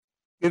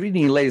Good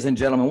evening, ladies and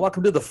gentlemen.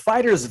 Welcome to the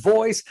Fighter's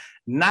Voice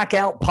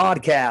Knockout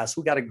Podcast.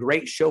 We got a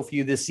great show for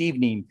you this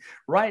evening.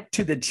 Right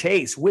to the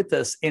chase with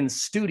us in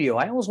studio.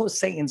 I always want to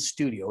say in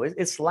studio.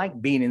 It's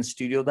like being in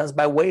studio. That's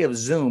by way of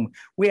Zoom.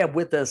 We have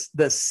with us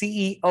the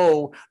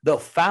CEO, the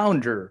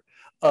founder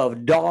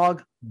of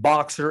Dog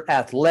Boxer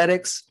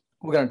Athletics.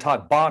 We're going to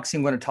talk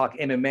boxing. We're going to talk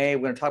MMA.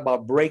 We're going to talk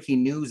about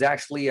breaking news.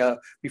 Actually,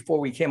 before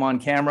we came on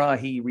camera,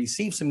 he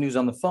received some news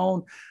on the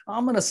phone.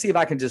 I'm going to see if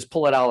I can just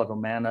pull it out of him,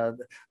 man.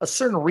 A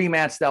certain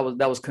rematch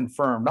that was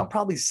confirmed. I'm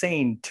probably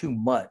saying too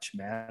much,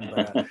 man.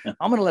 But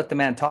I'm going to let the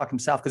man talk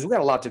himself because we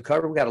got a lot to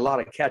cover. We got a lot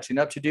of catching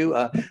up to do.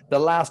 The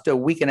last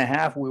week and a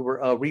half, we were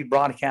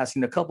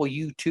rebroadcasting a couple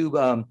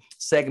YouTube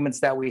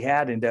segments that we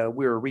had, and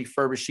we were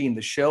refurbishing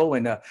the show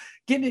and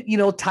getting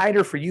it,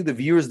 tighter for you, the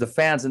viewers, the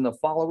fans, and the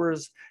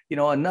followers.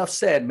 Enough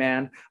said,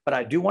 man. But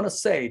I do want to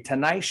say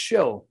tonight's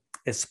show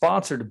is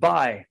sponsored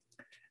by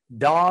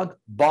Dog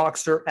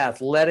Boxer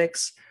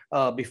Athletics.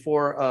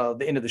 Before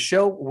the end of the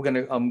show, we're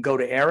going to go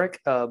to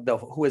Eric,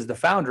 who is the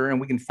founder, and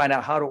we can find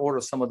out how to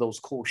order some of those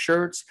cool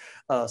shirts,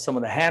 some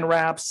of the hand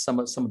wraps, some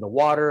of the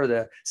water,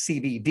 the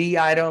CBD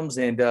items,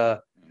 and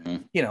the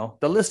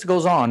list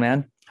goes on,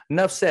 man.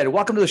 Enough said.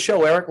 Welcome to the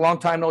show, Eric. Long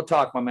time no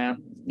talk, my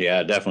man.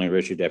 Yeah, definitely,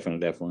 Richie.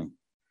 Definitely.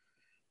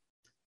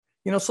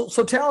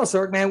 So tell us,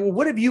 Eric, man,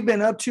 what have you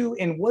been up to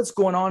and what's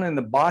going on in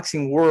the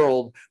boxing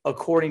world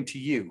according to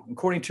you,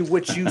 according to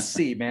what you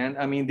see, man?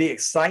 I mean, the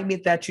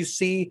excitement that you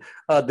see,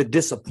 the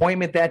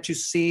disappointment that you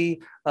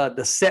see,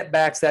 the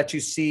setbacks that you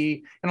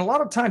see. And a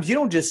lot of times you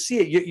don't just see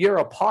it, you're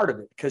a part of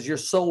it because you're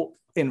so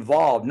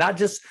involved, not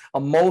just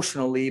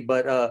emotionally,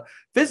 but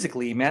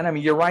physically, man. I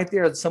mean, you're right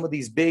there at some of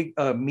these big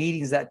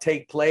meetings that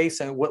take place.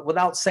 And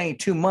without saying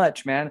too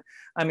much, man,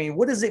 I mean,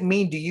 what does it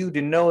mean to you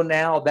to know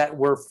now that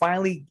we're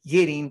finally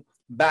getting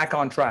back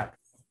on track?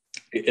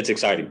 It's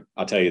exciting.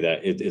 I'll tell you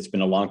that. It's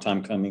been a long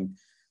time coming.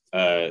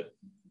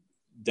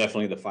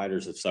 Definitely the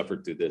fighters have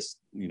suffered through this,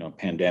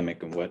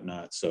 pandemic and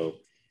whatnot. So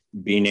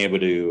being able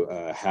to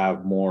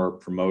have more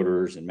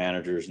promoters and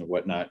managers and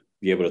whatnot,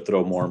 be able to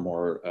throw more and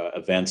more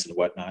events and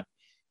whatnot,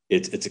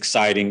 it's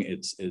exciting.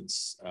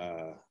 It's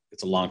a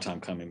long time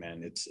coming,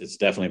 man. It's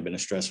definitely been a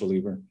stress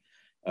reliever.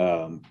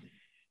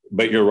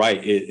 But you're right.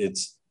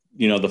 It's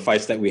the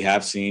fights that we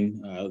have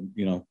seen,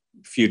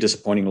 few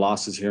disappointing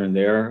losses here and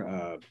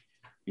there.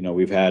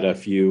 We've had a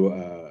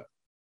few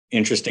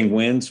interesting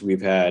wins.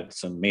 We've had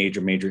some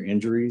major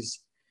injuries.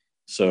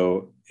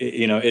 So,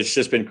 it's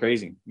just been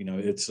crazy.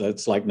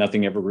 It's like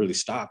nothing ever really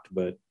stopped.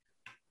 But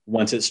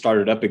once it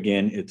started up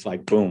again, it's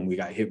like, boom, we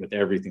got hit with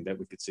everything that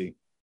we could see.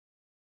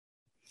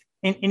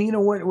 And you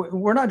know what?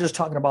 We're not just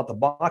talking about the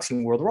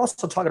boxing world. We're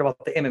also talking about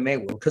the MMA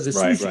world. Because as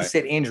soon as you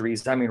said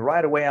injuries, I mean,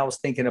 right away I was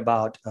thinking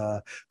about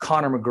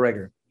Conor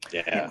McGregor.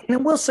 Yeah.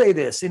 And we'll say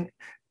this, and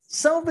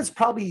some of it's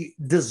probably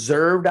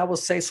deserved, I will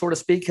say, so to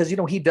speak, because,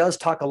 he does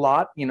talk a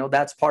lot.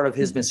 That's part of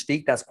his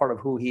mystique. That's part of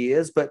who he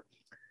is. But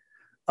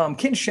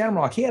Ken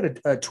Shamrock, he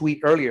had a tweet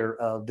earlier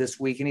this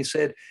week, and he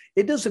said,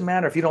 it doesn't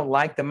matter if you don't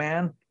like the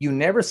man. You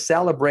never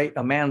celebrate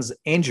a man's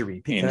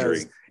injury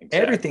because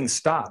everything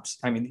stops.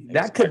 I mean,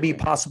 that could be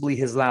possibly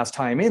his last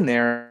time in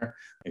there.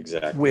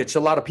 Exactly. Which a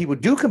lot of people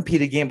do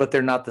compete again, but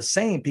they're not the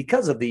same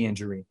because of the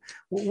injury.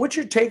 What's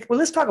your take? Well,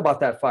 let's talk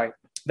about that fight,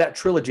 that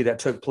trilogy that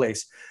took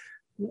place.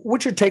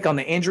 What's your take on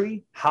the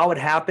injury, how it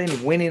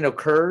happened, when it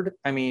occurred?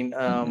 I mean,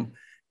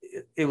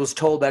 it was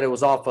told that it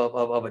was off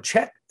of a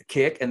check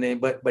kick, and then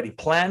but he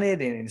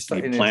planted and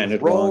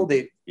it rolled.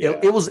 It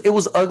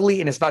was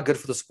ugly, and it's not good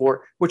for the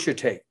sport. What's your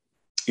take?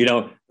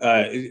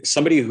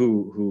 Somebody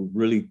who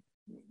really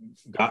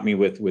got me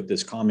with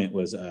this comment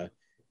was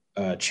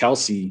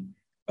Chelsea,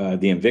 the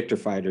Invictor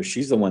fighter.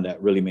 She's the one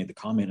that really made the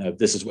comment of,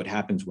 this is what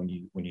happens when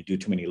you do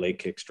too many leg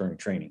kicks during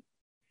training.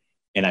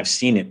 And I've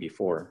seen it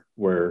before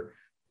where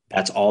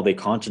that's all they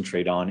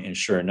concentrate on. And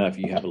sure enough,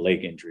 you have a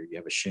leg injury, you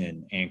have a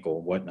shin,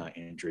 ankle, whatnot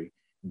injury.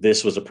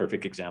 This was a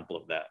perfect example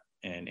of that.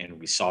 And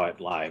we saw it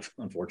live,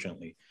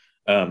 unfortunately.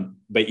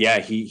 But yeah,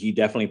 he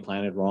definitely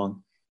planted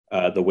wrong.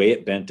 The way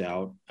it bent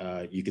out,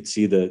 you could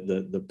see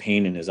the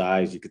pain in his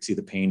eyes. You could see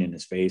the pain in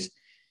his face.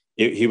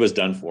 He was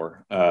done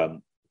for.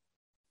 Ken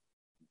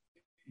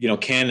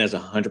is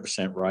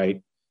 100%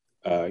 right.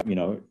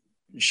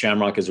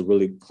 Shamrock is a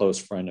really close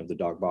friend of the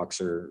Dog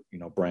Boxer,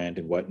 brand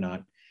and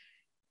whatnot.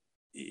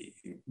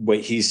 What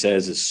he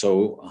says is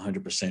so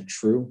 100%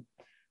 true.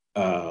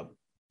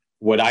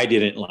 What I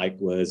didn't like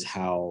was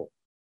how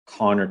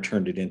Conor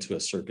turned it into a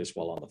circus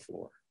while on the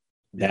floor.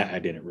 That I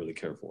didn't really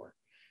care for.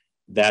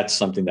 That's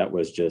something that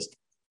was just,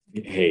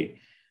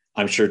 hey,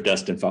 I'm sure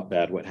Dustin felt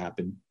bad what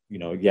happened.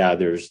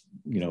 There's,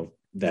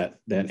 that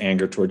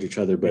anger towards each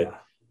other,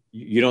 but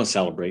you don't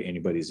celebrate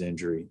anybody's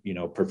injury.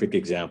 Perfect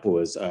example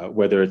is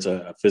whether it's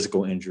a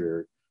physical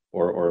injury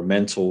or a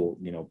mental,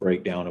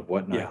 breakdown of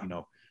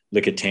whatnot,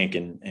 look at Tank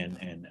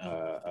and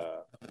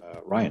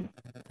Ryan.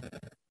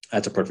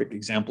 That's a perfect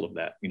example of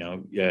that.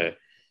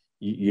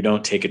 You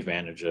don't take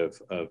advantage of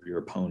your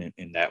opponent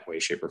in that way,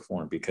 shape, or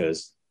form,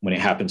 because when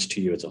it happens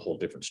to you, it's a whole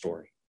different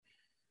story.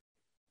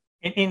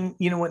 And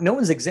you know what? No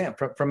one's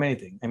exempt from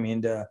anything. I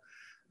mean,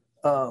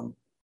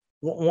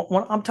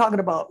 when I'm talking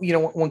about, you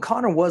know, when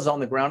Connor was on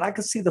the ground, I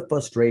can see the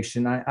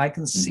frustration. I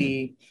can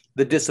see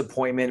the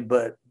disappointment,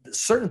 but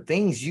certain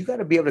things you got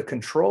to be able to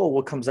control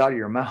what comes out of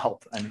your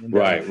mouth. I mean,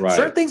 right.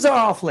 Certain things are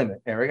off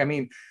limit, Eric. I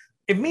mean,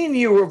 if me and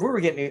you, if we were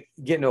getting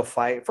into a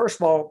fight, first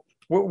of all,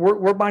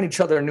 we're buying each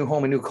other a new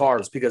home and new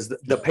cars because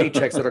the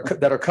paychecks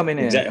that are coming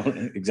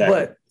in.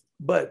 Exactly.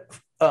 But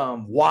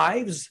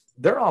wives,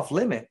 they're off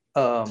limit.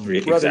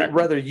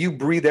 Whether you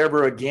breathe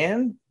ever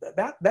again,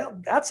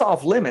 that's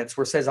off limits.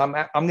 Where it says I'm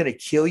going to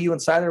kill you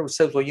inside there. It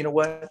says, well, you know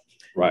what?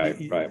 Right.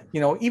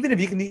 You know, even if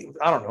you can,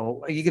 I don't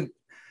know,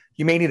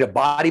 you may need a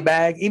body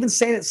bag. Even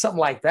saying it something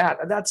like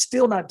that, that's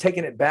still not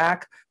taking it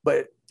back.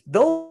 But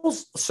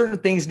those certain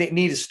things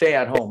need to stay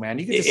at home, man.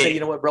 You can just say, you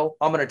know what, bro,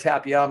 I'm going to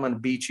tap you out, I'm going to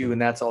beat you,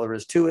 and that's all there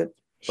is to it.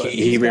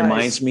 He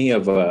reminds me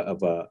of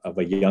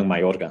a young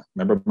Mayorga.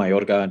 Remember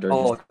Mayorga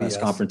during his press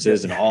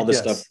conferences and all the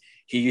stuff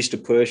he used to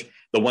push.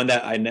 The one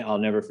that I'll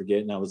never forget,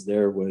 and I was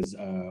there, was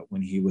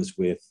when he was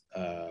with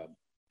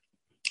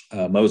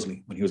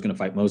Mosley, when he was going to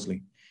fight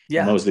Mosley.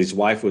 Yeah. Mosley's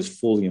wife was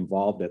fully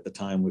involved at the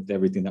time with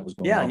everything that was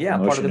going on. Yeah,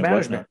 part of the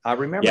management. I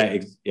remember.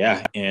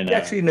 Yeah. And he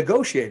actually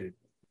negotiated.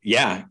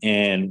 Yeah.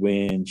 And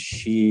when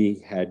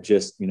she had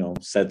just, you know,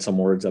 said some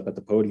words up at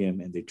the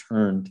podium and they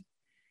turned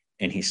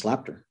and he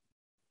slapped her.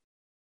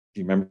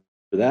 Do you remember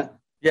that?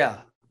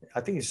 Yeah.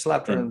 I think he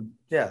slapped her.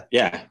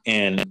 Yeah.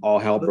 And all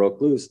hell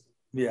broke loose.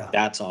 Yeah.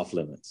 That's off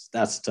limits.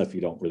 That's stuff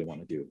you don't really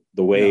want to do.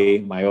 The way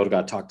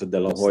Mayorga talked to De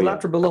La Hoya.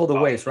 Slapped her below the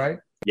waist, right?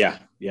 Yeah.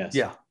 Yes.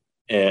 Yeah.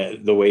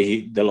 The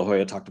way De La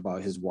Hoya talked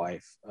about his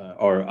wife,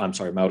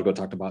 Mayorga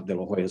talked about De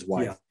La Hoya's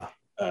wife.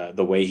 Yeah.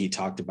 The way he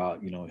talked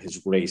about, you know,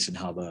 his race and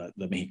how the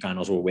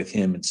Mexicanos were with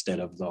him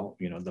instead of De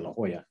La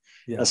Hoya.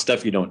 Yeah. That's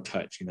stuff you don't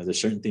touch. You know, there's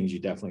certain things you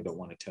definitely don't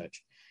want to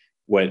touch.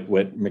 What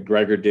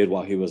McGregor did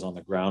while he was on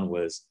the ground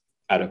was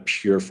out of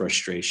pure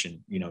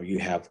frustration. You know, you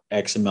have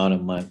X amount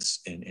of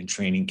months in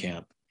training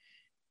camp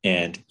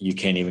and you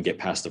can't even get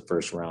past the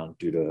first round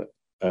due to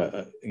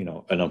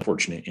an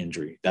unfortunate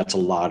injury. That's a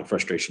lot of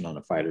frustration on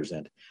a fighter's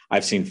end.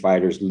 I've seen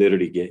fighters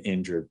literally get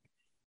injured,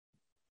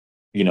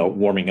 you know,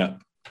 warming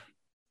up,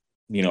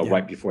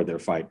 right before their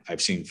fight.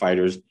 I've seen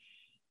fighters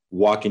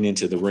walking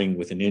into the ring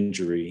with an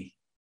injury,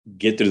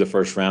 get through the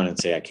first round and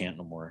say, I can't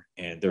no more.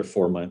 And they're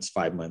 4 months,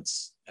 5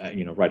 months,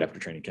 right after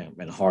training camp,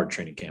 and hard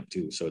training camp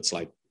too. So it's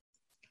like,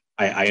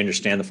 I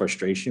understand the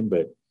frustration,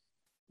 but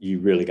you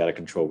really got to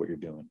control what you're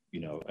doing. You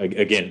know,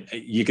 again,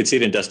 you could see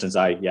it in Dustin's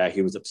eye. Yeah,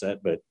 he was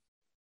upset, but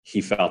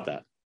he felt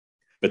that.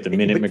 But the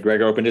minute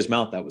McGregor opened his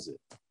mouth, that was it.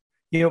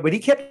 You know, but he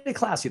kept it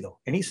classy though.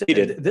 And he said,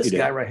 this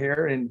guy right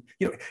here. And,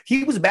 you know,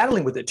 he was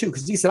battling with it too.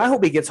 Cause he said, I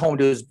hope he gets home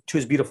to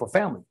his beautiful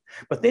family.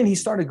 But then he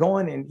started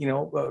going and,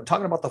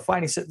 talking about the fight.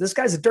 And he said, this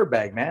guy's a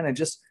dirtbag, man. And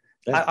just,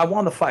 I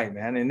won the fight,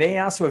 man. And they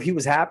asked him if he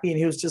was happy. And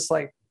he was just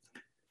like,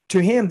 to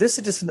him, this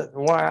is just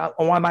why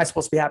am I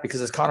supposed to be happy? Because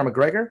it's Conor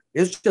McGregor.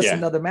 It's just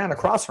another man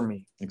across from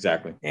me.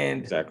 Exactly.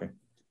 And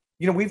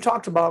we've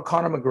talked about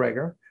Conor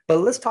McGregor, but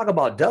let's talk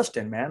about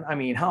Dustin, man. I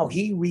mean, how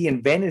he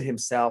reinvented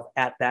himself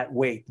at that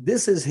weight.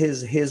 This is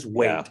his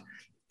weight. Yeah.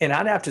 And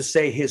I'd have to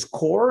say his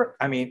core,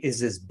 I mean, is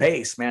his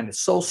base, man. It's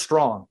so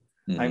strong.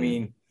 Mm-hmm. I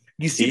mean,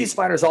 you see these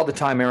fighters all the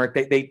time,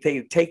 Eric.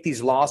 They take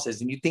these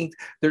losses and you think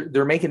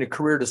they're making a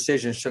career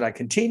decision. Should I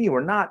continue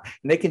or not?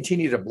 And they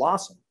continue to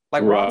blossom.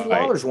 Like Robbie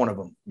Lawler's one of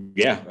them.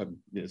 Yeah.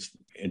 It's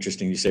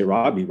interesting you say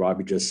Robbie.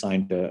 Robbie just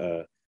signed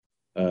a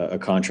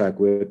contract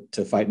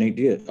to fight Nick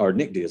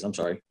Diaz. I'm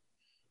sorry.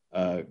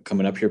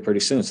 Coming up here pretty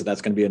soon. So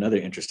that's going to be another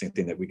interesting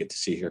thing that we get to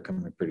see here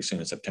coming pretty soon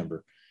in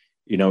September.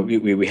 You know,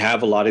 we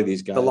have a lot of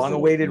these guys. The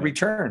long-awaited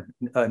return.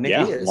 Nick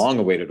Diaz.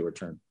 Long-awaited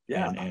return.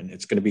 Yeah. And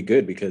it's going to be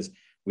good because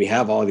we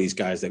have all these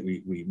guys that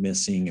we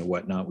miss seeing and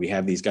whatnot. We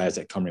have these guys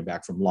that coming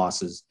back from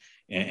losses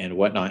and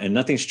whatnot, and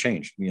nothing's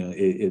changed. You know,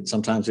 it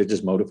sometimes it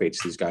just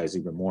motivates these guys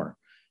even more.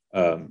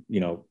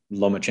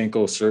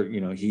 Lomachenko, sir,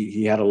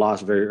 he had a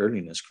loss very early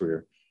in his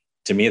career.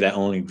 To me, that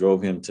only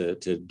drove him to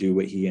do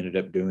what he ended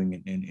up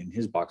doing in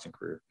his boxing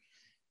career.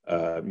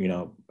 How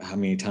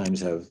many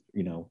times have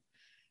Cotto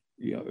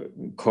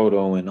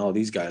and all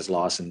these guys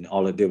lost, and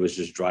all it did was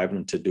just drive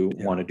them to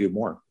want to do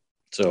more.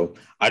 So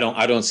I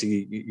don't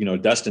see,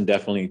 Dustin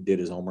definitely did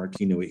his homework.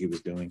 He knew what he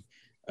was doing.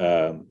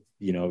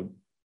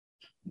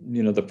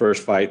 The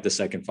first fight, the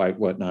second fight,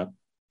 whatnot,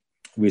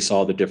 we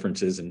saw the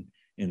differences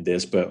in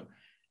this, but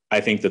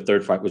I think the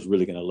third fight was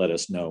really going to let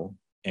us know.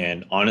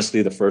 And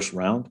honestly, the first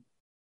round,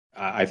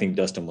 I think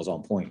Dustin was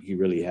on point. He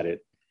really had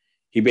it.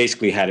 He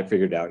basically had it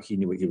figured out. He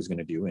knew what he was going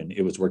to do, and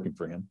it was working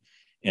for him.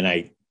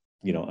 And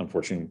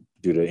unfortunately,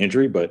 due to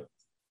injury, but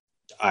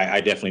I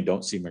definitely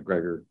don't see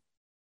McGregor.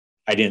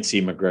 I didn't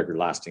see McGregor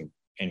lasting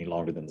any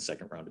longer than the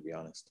second round, to be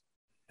honest.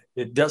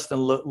 Dustin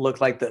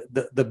looked like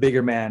the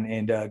bigger man,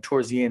 and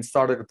towards the end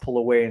started to pull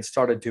away and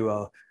started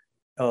to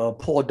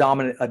pull a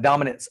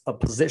dominant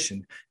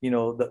position.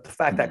 The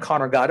fact that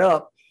Conor got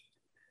up,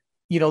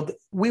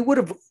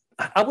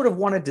 I would have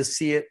wanted to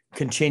see it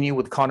continue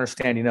with Conor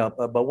standing up,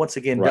 but once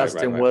again,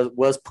 Dustin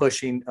was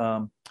pushing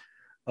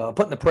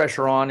putting the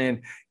pressure on.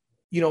 And,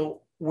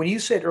 when you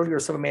said earlier,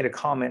 someone made a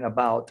comment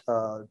about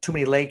too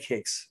many leg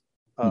kicks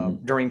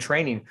during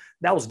training,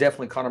 that was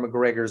definitely Conor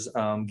McGregor's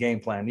game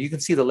plan. You can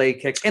see the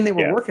leg kicks, and they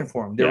were working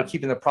for him. They were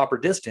keeping the proper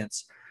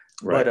distance.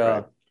 Right,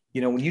 but,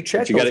 when you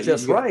check those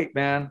just right,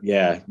 man.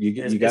 Yeah,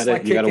 you got to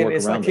work around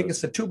It's like kicking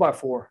some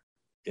 2x4.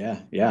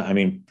 Yeah. I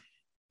mean,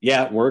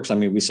 it works. I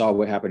mean, we saw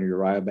what happened to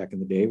Uriah back in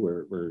the day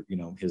where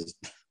his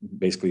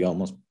basically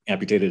almost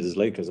amputated his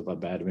leg because of a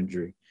bad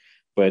injury.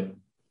 But,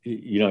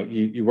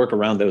 you work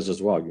around those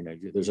as well.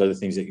 There's other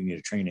things that you need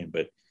to train in.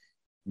 But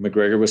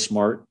McGregor was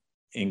smart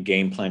in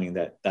game planning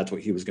that's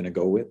what he was going to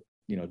go with.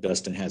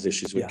 Dustin has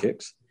issues with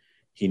kicks.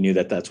 He knew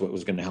that that's what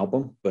was going to help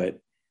him. But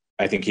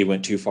I think he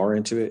went too far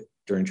into it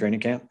during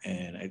training camp.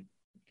 And,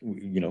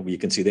 you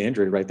can see the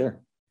injury right there,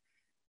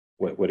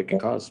 what it can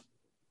cause.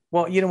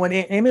 Well, when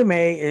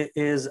MMA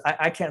is,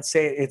 I can't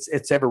say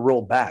it's ever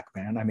rolled back,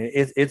 man. I mean,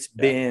 it's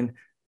been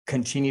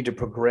continued to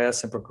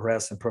progress and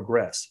progress and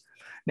progress.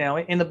 Now,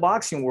 in the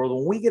boxing world,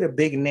 when we get a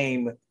big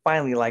name,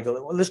 finally, like,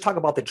 let's talk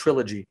about the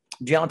trilogy,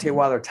 Deontay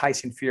Wilder,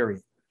 Tyson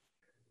Fury.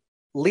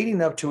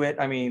 Leading up to it,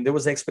 I mean, there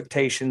was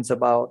expectations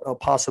about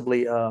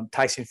possibly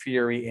Tyson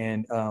Fury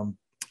and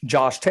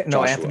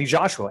Anthony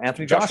Joshua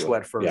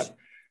at first. Yeah.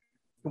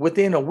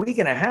 Within a week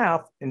and a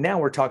half, and now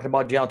we're talking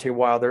about Deontay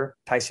Wilder,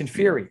 Tyson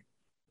Fury.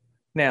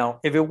 Now,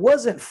 if it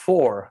wasn't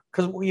for,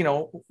 because,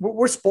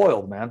 we're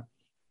spoiled, man.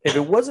 If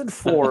it wasn't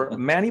for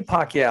Manny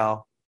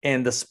Pacquiao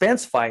and the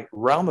Spence fight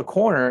around the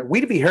corner,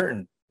 we'd be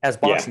hurting as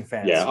boxing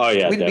fans. Yeah. Oh,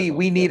 yeah.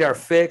 We need our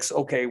fix.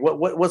 Okay,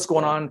 what's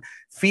going on?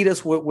 Feed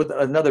us with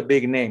another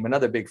big name,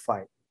 another big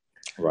fight.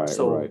 Right.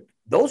 So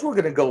those were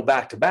going to go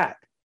back to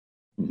back.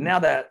 Mm-hmm. Now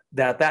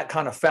that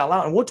kind of fell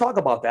out, and we'll talk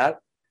about that.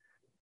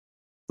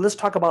 Let's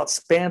talk about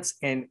Spence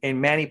and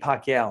Manny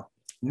Pacquiao.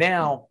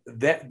 Now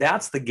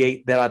that's the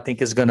gate that I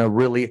think is going to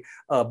really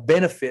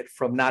benefit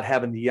from not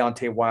having the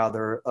Deontay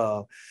Wilder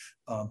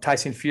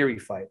Tyson Fury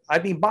fight. I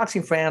mean,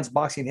 boxing fans,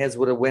 boxing heads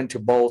would have went to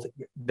both.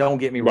 Don't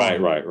get me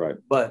wrong. Right.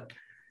 But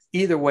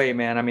either way,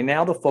 man, I mean,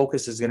 now the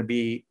focus is going to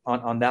be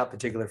on that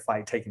particular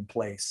fight taking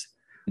place.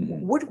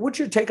 Mm-hmm. What's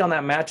your take on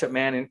that matchup,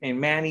 man,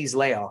 and Manny's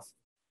layoff?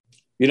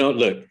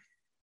 Look,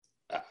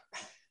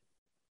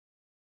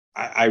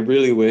 I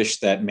really wish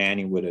that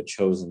Manny would have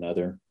chosen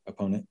another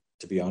opponent,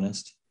 to be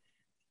honest.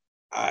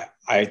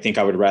 I think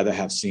I would rather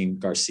have seen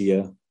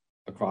Garcia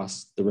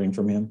across the ring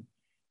from him.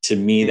 To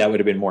me, that would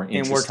have been more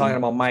interesting. And we're talking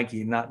about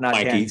Mikey, not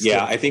Mikey. Danny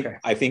Yeah,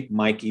 I think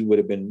Mikey would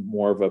have been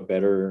more of a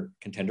better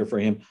contender for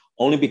him,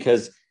 only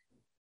because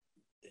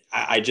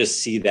I just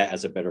see that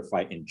as a better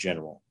fight in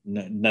general.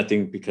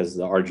 Nothing because of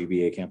the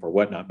RGBA camp or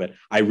whatnot, but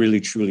I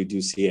really truly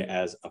do see it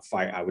as a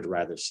fight I would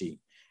rather see.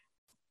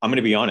 I'm going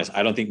to be honest.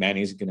 I don't think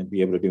Manny's going to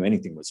be able to do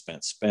anything with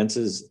Spence.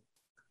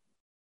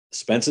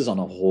 Spence is on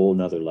a whole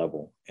nother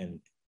level,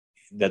 and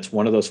that's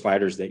one of those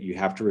fighters that you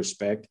have to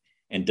respect,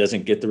 and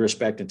doesn't get the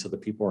respect until the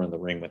people are in the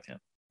ring with him.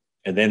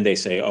 And then they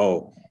say,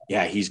 oh,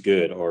 yeah, he's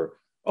good. Or,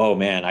 oh,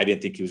 man, I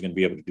didn't think he was going to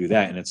be able to do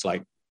that. And it's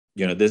like,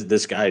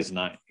 this guy's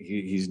not,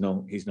 he's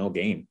no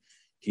game.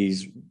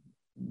 He's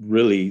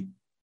really,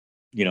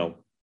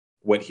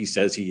 what he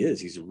says he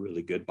is. He's a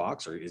really good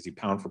boxer. Is he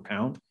pound for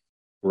pound?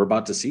 We're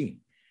about to see.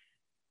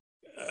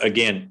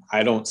 Again,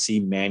 I don't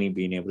see Manny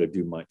being able to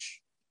do much.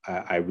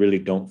 I really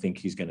don't think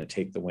he's going to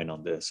take the win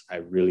on this. I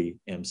really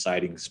am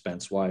siding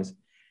Spence-wise.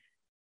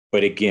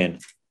 But again,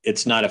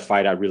 it's not a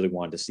fight I really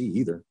wanted to see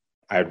either.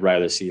 I'd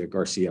rather see a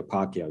Garcia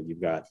Pacquiao.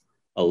 You've got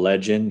a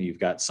legend. You've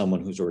got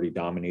someone who's already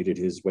dominated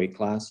his weight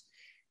class.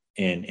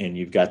 And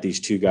you've got these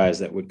two guys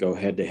that would go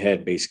head to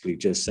head, basically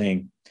just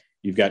saying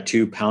you've got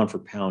two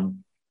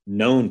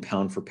known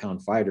pound for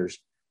pound fighters.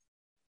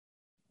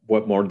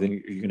 What more than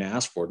you're going to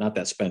ask for? Not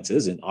that Spence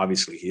isn't.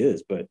 Obviously he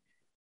is. But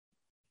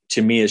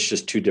to me, it's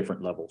just two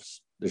different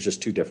levels. There's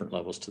just two different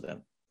levels to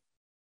them.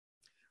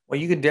 Well,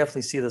 you can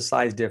definitely see the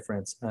size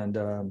difference. And,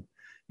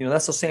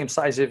 that's the same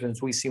size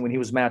difference we see when he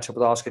was matched up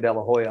with Oscar De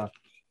La Hoya.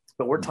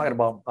 But we're talking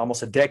about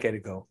almost a decade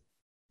ago.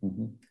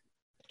 Mm-hmm.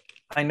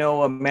 I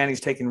know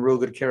Manny's taking real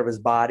good care of his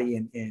body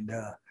and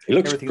he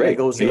looks everything great. that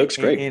goes he looks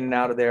great. in and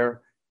out of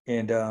there.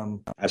 And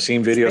I've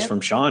seen videos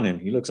from Sean,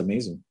 and he looks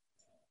amazing.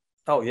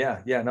 Oh,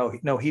 yeah.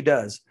 No, he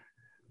does.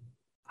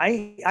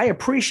 I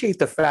appreciate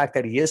the fact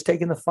that he is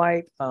taking the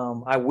fight.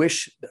 I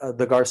wish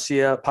the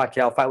Garcia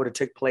Pacquiao fight would have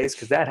took place,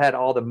 because that had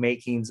all the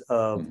makings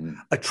of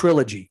a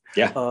trilogy,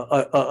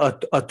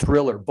 a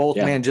thriller. Both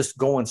men just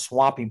going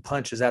swapping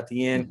punches at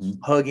the end,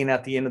 hugging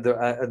at the end of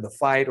the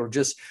fight, or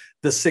just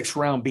the 6th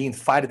round being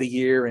fight of the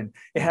year. And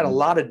it had a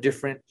lot of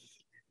different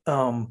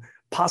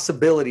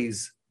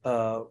possibilities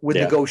with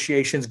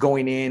negotiations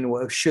going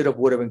in, should have,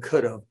 would have, and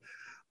could have.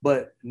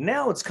 But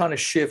now it's kind of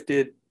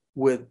shifted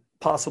with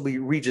possibly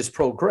Regis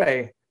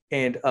Prograis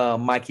and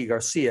Mikey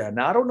Garcia.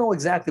 Now, I don't know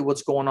exactly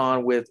what's going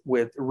on with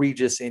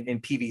Regis in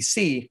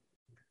PVC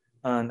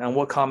and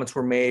what comments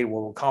were made.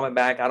 We'll comment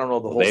back. I don't know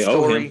the whole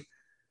story.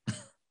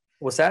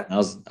 What's that?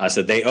 I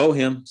said they owe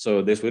him,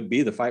 so this would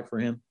be the fight for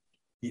him.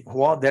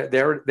 Well,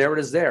 there it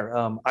is there.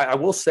 I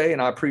will say,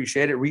 and I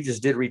appreciate it, Regis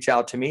did reach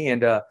out to me,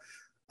 and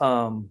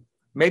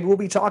Maybe we'll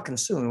be talking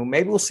soon.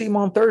 Maybe we'll see him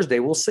on Thursday.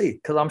 We'll see,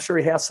 because I'm sure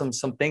he has some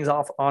things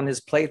off on his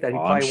plate that he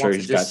probably wants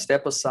to just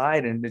step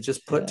aside and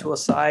just put to a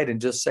side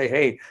and just say,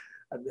 hey,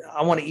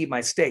 I want to eat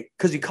my steak,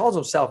 because he calls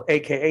himself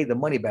AKA the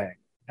money bag.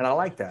 And I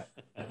like that.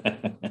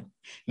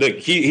 Look,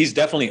 he's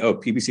definitely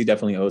PBC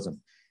definitely owes him.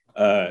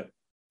 That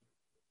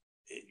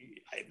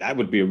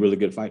would be a really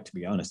good fight, to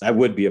be honest. That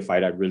would be a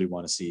fight I'd really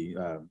want to see.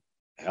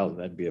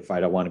 That'd be a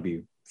fight I want to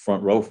be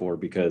front row for,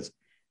 because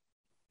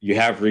you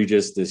have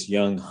Regis, this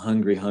young,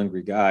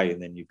 hungry guy,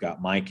 and then you've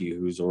got Mikey,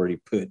 who's already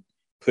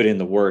put in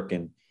the work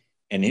and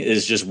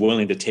is just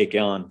willing to take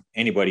on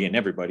anybody and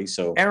everybody.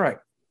 So, all right,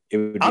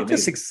 I'm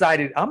just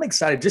excited. I'm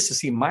excited just to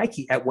see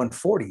Mikey at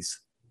 140s.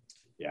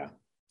 Yeah,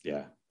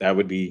 that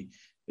would be.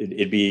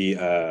 It'd be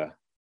a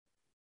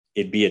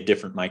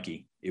different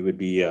Mikey. It would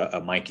be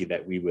a Mikey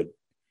that we would.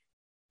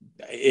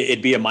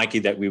 It'd be a Mikey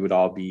that we would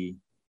all be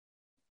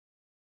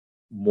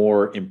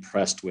more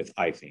impressed with,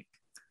 I think.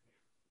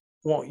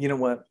 Well, you know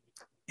what?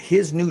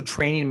 His new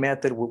training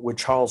method with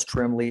Charles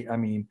Tremblay, I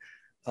mean,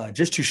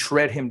 just to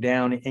shred him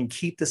down and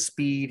keep the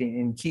speed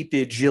and keep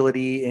the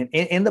agility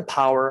and the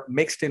power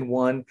mixed in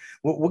one.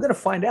 We're going to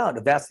find out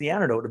if that's the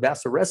antidote, if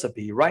that's the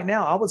recipe. Right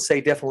now, I would say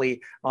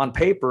definitely on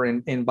paper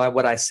and by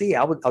what I see,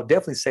 I'll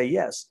definitely say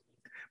yes.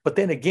 But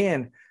then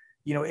again,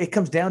 you know, it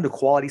comes down to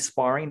quality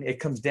sparring. It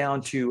comes down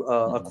to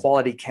a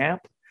quality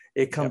camp.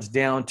 It comes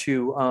down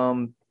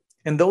to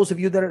and those of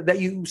you that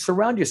you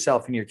surround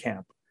yourself in your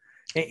camp.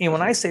 And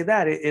when I say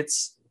that,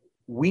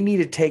 we need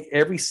to take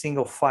every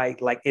single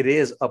fight like it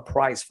is a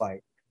prize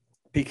fight,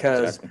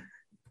 because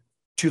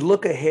to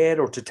look ahead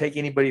or to take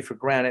anybody for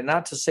granted,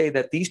 not to say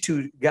that these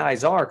two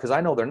guys are, because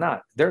I know they're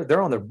not.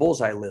 They're on their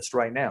bullseye list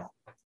right now.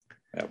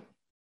 Yep.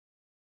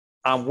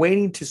 I'm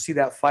waiting to see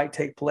that fight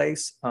take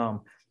place.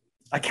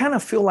 I kind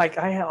of feel like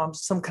I'm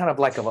some kind of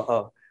like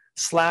a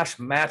slash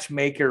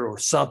matchmaker or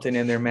something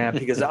in there, man,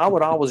 because I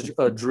would always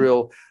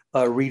drill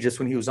Regis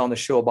when he was on the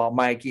show about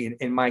Mikey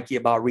and Mikey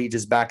about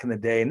Regis back in the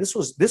day. And this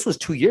was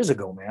 2 years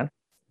ago, man.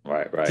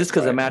 Right. Just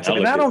because of matchup.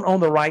 And I don't own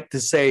the right to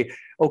say,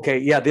 okay,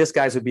 yeah, this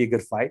guy's would be a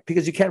good fight,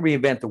 because you can't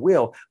reinvent the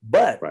wheel.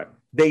 But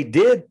they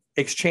did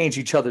exchange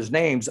each other's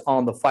names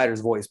on the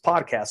Fighter's Voice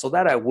podcast. So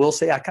that I will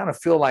say, I kind of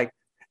feel like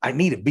I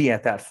need to be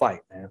at that fight,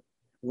 man.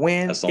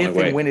 When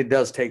it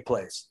does take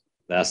place.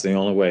 That's the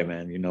only way,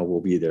 man. You know, we'll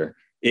be there.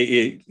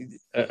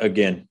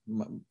 Again,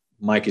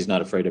 Mikey's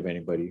not afraid of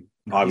anybody.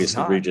 No,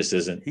 obviously, Regis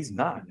isn't. He's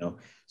not. You know,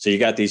 so you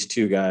got these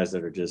two guys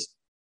that are just,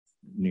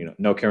 you know,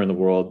 no care in the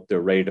world.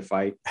 They're ready to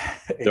fight.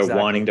 They're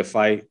wanting to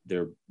fight.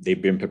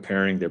 They've been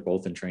preparing. They're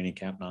both in training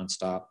camp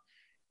nonstop.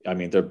 I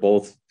mean, they're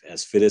both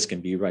as fit as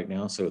can be right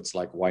now. So it's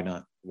like, why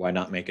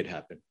not make it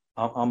happen?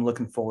 I'm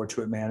looking forward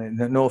to it, man.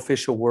 And no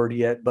official word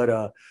yet,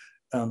 but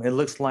it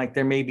looks like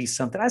there may be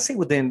something. I say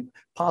within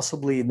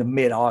possibly in the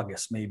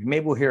mid-August, maybe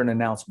we'll hear an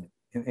announcement,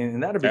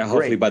 and that'd be great.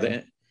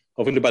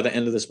 Hopefully by the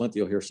end of this month,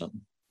 you'll hear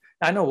something.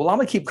 I know. Well, I'm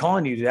gonna keep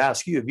calling you to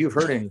ask you if you've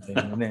heard anything,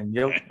 and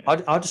then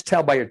I'll just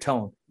tell by your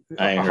tone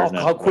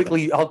how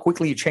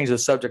quickly you change the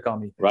subject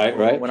on me.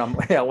 Right. When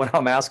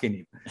I'm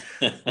asking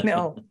you.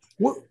 Now,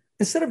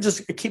 instead of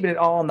just keeping it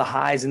all on the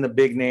highs and the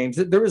big names,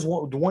 there is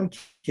one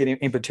kid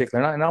in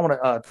particular, and I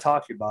want to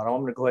talk to you about it.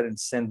 I'm going to go ahead and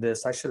send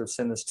this. I should have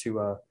sent this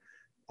to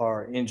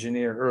our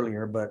engineer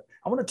earlier, but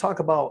I want to talk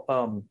about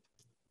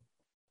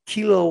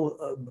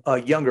Kilo,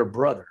 younger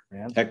brother,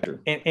 man.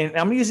 Hector. And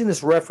I'm using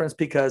this reference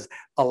because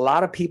a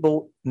lot of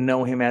people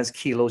know him as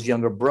Kilo's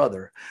younger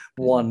brother.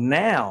 Well,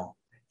 now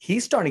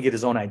he's starting to get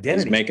his own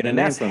identity. He's making a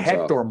name for himself.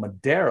 Hector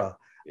Madera.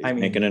 He's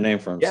making a name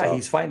for himself. Yeah,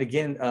 he's fighting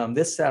again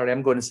this Saturday.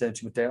 I'm going to send it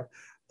to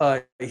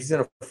Mateo. He's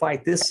going to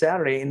fight this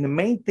Saturday. And the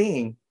main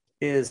thing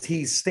is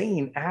he's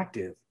staying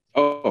active.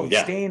 He's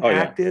staying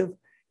active.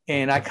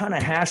 And I kind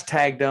of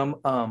hashtagged him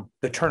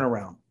the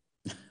turnaround.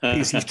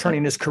 He's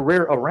turning his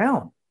career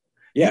around.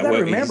 Yeah, you got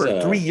to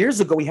remember, 3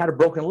 years ago, he had a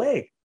broken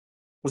leg.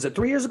 Was it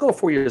 3 years ago or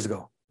 4 years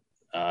ago?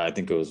 I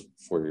think it was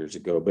 4 years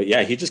ago. But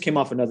yeah, he just came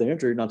off another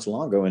injury not so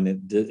long ago,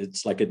 and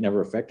it's like it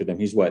never affected him.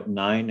 He's what,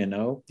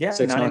 9-0? Yeah,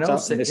 6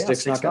 knockouts.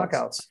 Six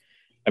knockouts.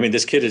 I mean,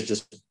 this kid is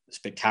just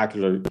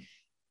spectacular.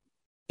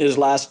 His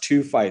last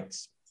two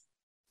fights,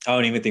 I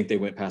don't even think they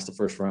went past the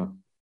first round.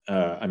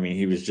 I mean,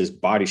 he was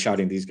just body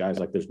shotting these guys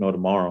like there's no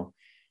tomorrow,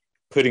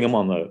 putting them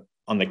on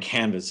the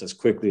canvas as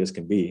quickly as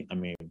can be. I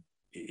mean,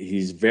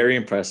 he's very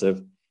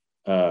impressive.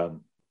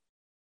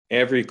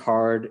 Every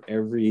card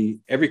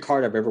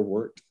I've ever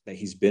worked that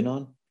he's been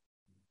on,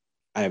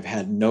 I've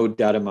had no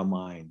doubt in my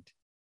mind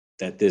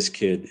that this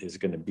kid is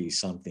going to be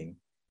something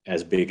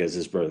as big as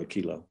his brother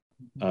Kilo.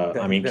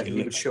 I mean,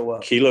 he would show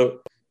up.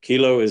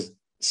 Kilo is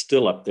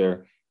still up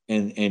there,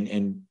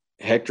 and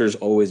Hector's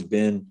always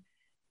been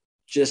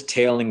just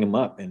tailing him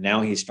up, and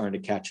now he's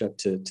starting to catch up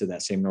to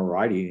that same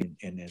notoriety,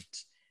 and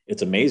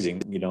it's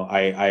amazing. You know,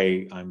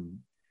 I'm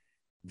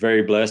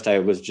very blessed. I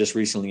was just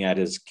recently at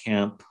his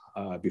camp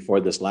before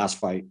this last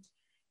fight,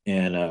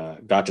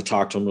 and got to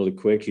talk to him really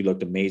quick. He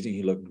looked amazing.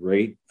 He looked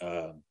great.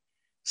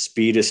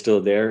 Speed is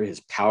still there.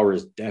 His power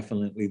is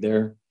definitely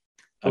there.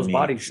 Those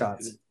body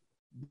shots.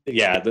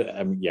 Yeah,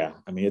 I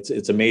mean,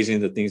 it's amazing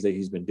the things that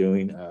he's been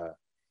doing.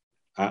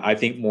 I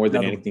think more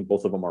than anything,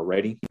 both of them are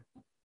ready.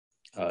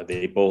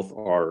 They both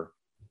are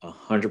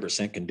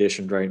 100%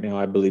 conditioned right now.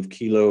 I believe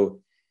Kilo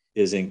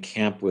is in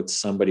camp with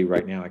somebody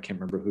right now. I can't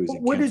remember who's in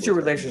camp. What is your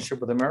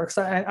relationship with him, Eric? 'Cause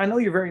I know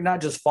you're very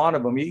not just fond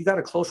of him. You got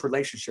a close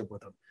relationship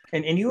with him,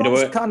 and you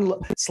always kind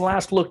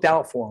of looked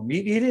out for him.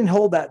 You didn't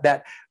hold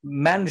that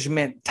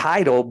management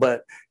title,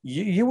 but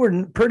you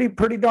were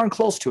pretty darn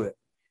close to it.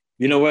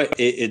 You know what?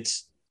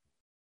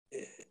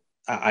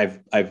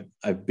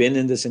 I've been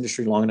in this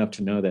industry long enough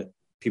to know that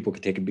people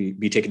could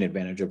be taken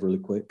advantage of really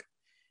quick.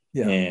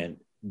 Yeah. And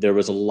there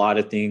was a lot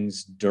of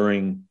things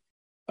during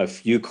a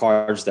few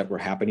cards that were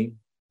happening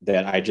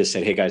that I just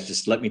said, hey guys,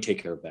 just let me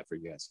take care of that for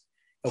you guys.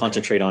 Okay.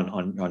 Concentrate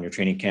on your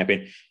training camp.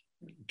 And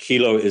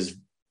Kilo is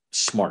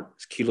smart.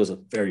 Kilo's a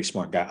very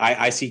smart guy.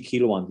 I see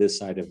Kilo on this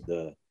side of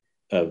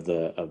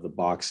the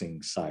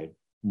boxing side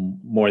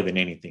more than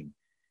anything.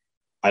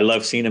 I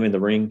love seeing him in the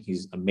ring.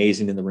 He's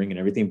amazing in the ring and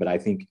everything, but I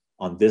think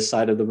on this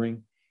side of the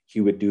ring,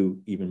 he would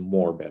do even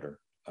more better.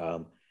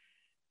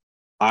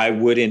 I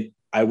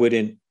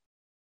wouldn't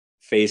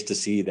face to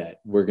see that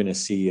we're going to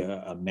see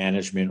a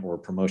management or a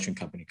promotion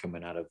company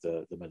coming out of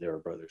the Madera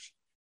brothers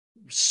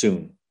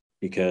soon,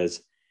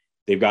 because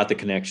they've got the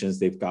connections,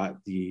 they've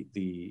got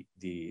the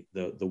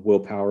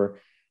willpower,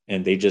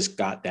 and they just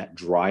got that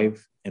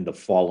drive and the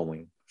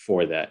following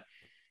for that.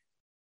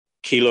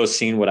 Kilo's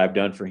seen what I've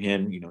done for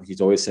him. You know,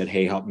 he's always said,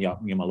 hey, help me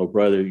out, me and my little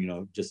brother, you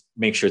know, just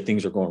make sure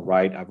things are going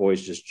right. I've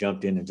always just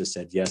jumped in and just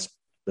said, yes,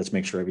 let's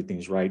make sure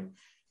everything's right.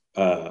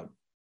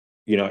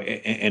 You know,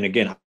 and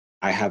again,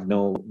 I have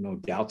no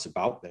doubts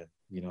about them.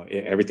 You know,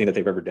 everything that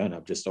they've ever done,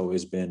 I've just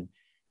always been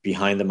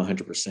behind them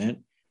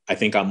 100%. I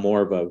think I'm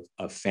more of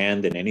a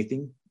fan than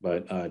anything,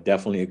 but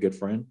definitely a good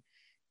friend.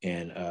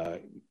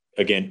 And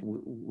again,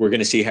 we're going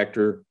to see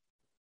Hector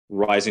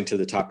rising to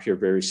the top here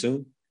very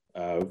soon.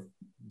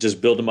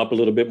 Just build him up a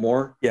little bit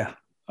more. Yeah.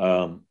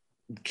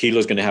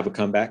 Kilo's going to have a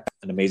comeback,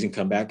 an amazing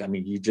comeback. I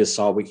mean, you just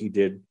saw what he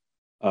did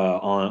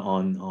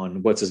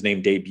on what's his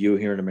name debut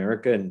here in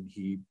America, and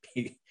he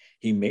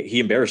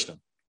embarrassed him.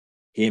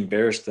 He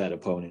embarrassed that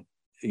opponent.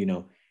 You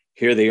know,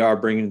 here they are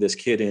bringing this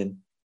kid in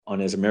on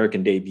his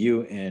American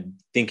debut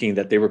and thinking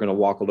that they were going to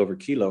walk all over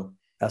Kilo.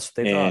 That's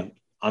what they thought.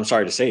 I'm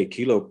sorry to say,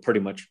 Kilo pretty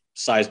much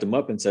sized him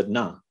up and said,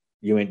 nah,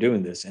 you ain't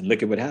doing this. And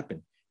look at what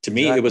happened. To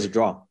me, it was a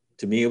draw.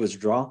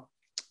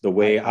 The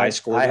way I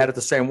scored. I had it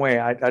the same way.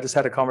 I just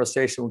had a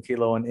conversation with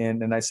Kilo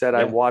and I said,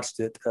 I watched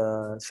it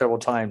several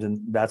times, and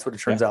that's what it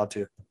turns out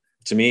to.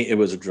 To me, it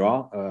was a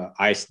draw.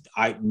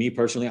 Me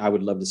personally, I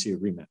would love to see a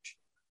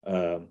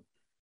rematch.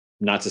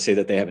 Not to say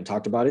that they haven't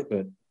talked about it,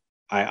 but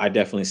I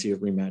definitely see a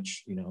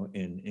rematch, you know,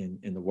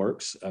 in the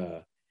works.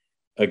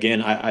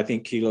 Again, I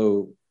think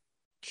Kilo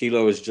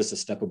is just a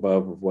step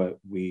above of what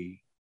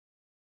we,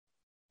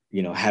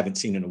 you know, haven't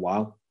seen in a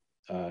while.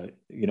 You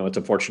know, it's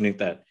unfortunate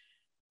that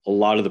a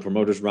lot of the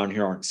promoters around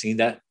here aren't seeing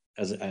that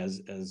as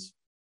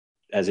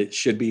it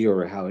should be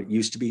or how it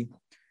used to be.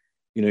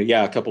 You know,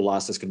 yeah, a couple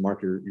losses can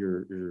mark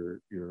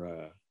your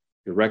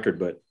record,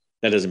 but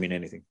that doesn't mean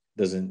anything.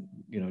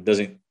 It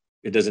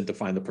doesn't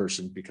define the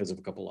person because of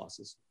a couple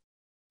losses.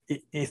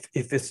 If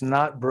it's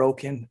not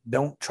broken,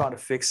 don't try to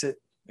fix it.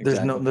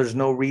 Exactly. There's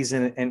no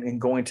reason in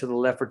going to the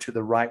left or to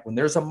the right. When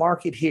there's a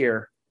market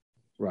here,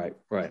 right.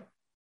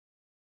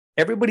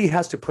 Everybody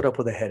has to put up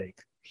with a headache.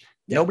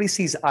 Yeah. Nobody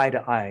sees eye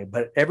to eye,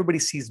 but everybody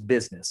sees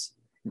business.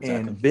 Exactly.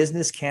 And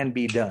business can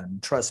be done.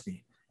 Trust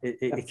me,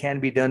 it can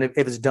be done if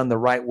it's done the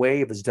right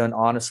way, if it's done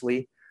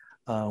honestly.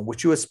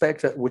 What you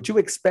expect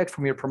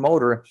from your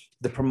promoter,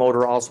 the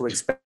promoter also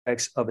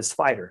expects of his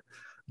fighter.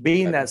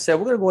 Being that said,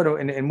 we're going to go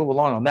and move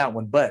along on that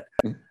one, but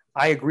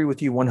I agree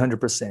with you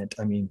 100%.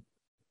 I mean,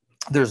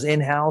 there's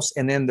in-house,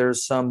 and then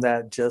there's some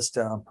that just,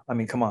 I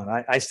mean, come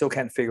on, I still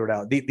can't figure it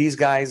out. These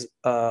guys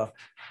are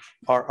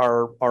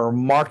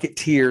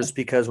marketeers,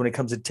 because when it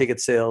comes to ticket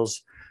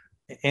sales,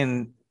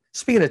 and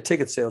speaking of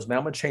ticket sales, man,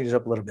 I'm going to change it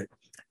up a little bit.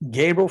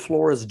 Gabriel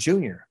Flores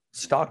Jr.,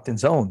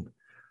 Stockton's own.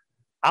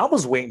 I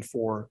was waiting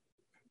for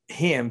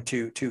him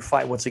to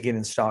fight once again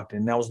in Stockton,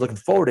 and I was looking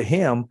forward to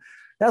him.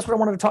 That's what I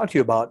wanted to talk to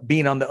you about,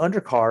 being on the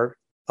undercard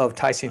of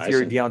Tyson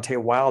Fury, Deontay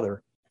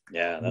Wilder.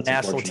 Yeah, that's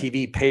national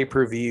TV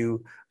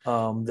pay-per-view.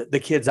 The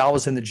kid's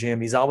always in the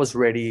gym. He's always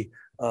ready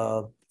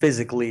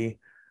physically.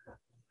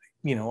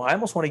 You know, I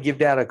almost want to give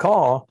Dad a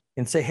call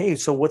and say, hey,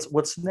 so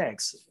what's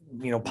next?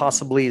 You know,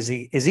 possibly is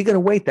he going to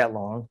wait that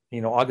long?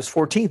 You know, August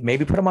 14th,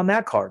 maybe put him on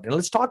that card. And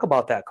let's talk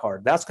about that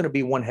card. That's going to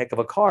be one heck of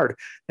a card.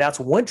 That's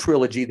one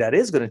trilogy that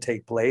is going to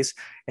take place,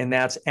 and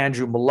that's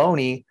Andrew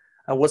Maloney.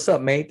 What's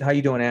up, mate? How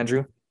you doing,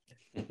 Andrew?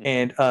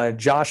 And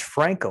Josh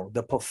Franco,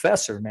 the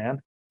professor,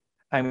 man.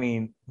 I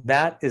mean,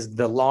 that is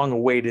the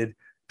long-awaited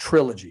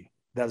trilogy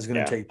that is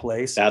going to take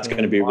place. That's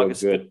going to be real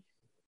good.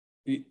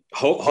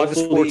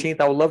 August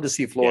 14th, I would love to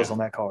see Flores on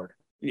that card.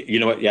 You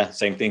know what? Yeah,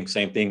 same thing.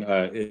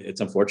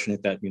 It's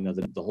unfortunate that, you know,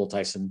 the whole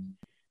Tyson,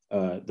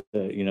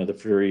 the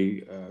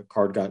Fury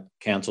card got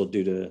canceled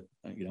due to,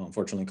 you know,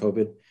 unfortunately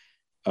COVID.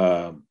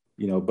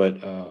 You know,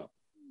 but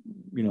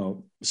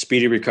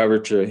speedy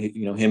recovery to,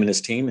 him and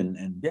his team.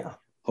 And yeah,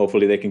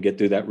 hopefully they can get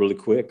through that really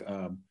quick.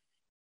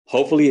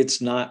 Hopefully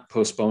it's not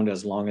postponed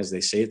as long as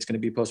they say it's going to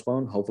be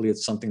postponed. Hopefully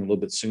it's something a little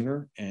bit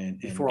sooner, and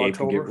before Gabe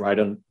October. can get right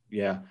on.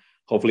 Yeah.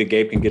 Hopefully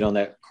Gabe can get on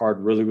that card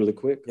really, really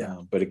quick. Yeah.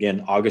 But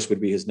again, August would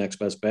be his next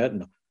best bet.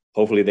 And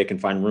hopefully they can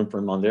find room for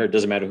him on there. It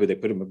doesn't matter who they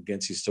put him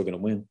against. He's still going to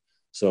win.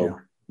 So,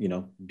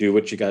 do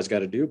what you guys got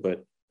to do.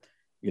 But,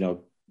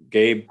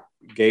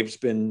 Gabe's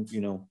been,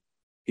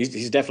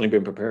 he's definitely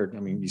been prepared.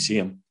 I mean, you see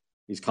him,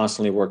 he's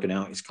constantly working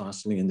out. He's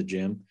constantly in the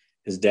gym.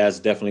 His dad's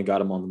definitely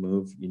got him on the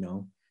move.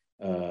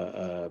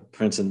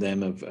 Prince and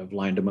them have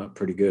lined him up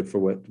pretty good for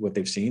what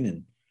they've seen.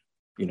 And,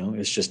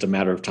 it's just a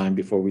matter of time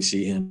before we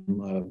see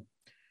him,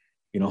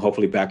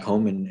 hopefully back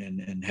home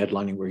and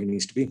headlining where he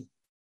needs to be.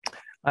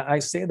 I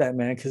say that,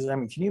 man, because, I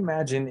mean, can you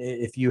imagine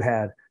if you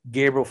had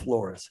Gabriel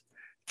Flores,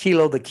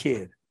 Kilo the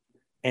Kid,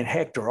 and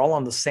Hector all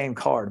on the same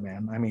card,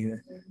 man? I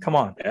mean, come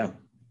on. Yeah.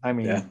 I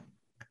mean,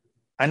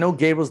 I know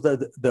Gabriel's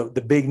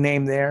the big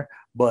name there,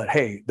 but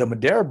hey, the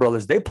Madera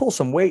brothers, they pull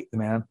some weight,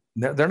 man.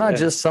 They're not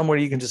just somewhere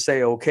you can just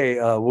say, okay,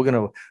 we're going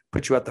to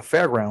put you at the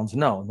fairgrounds.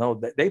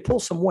 No, they pull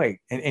some weight.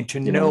 And to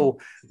know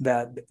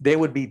that they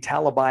would be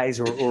televised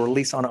or at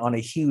least on a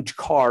huge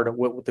card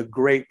with a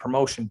great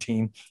promotion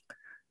team,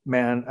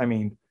 man, I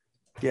mean,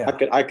 yeah.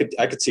 I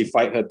could see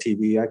Fight Hub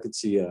TV. I could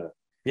see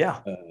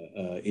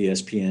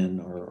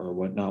ESPN or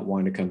whatnot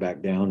wanting to come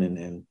back down.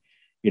 And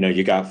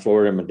you got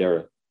Florida and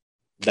Madera.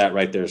 That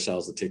right there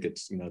sells the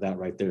tickets. That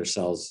right there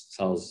sells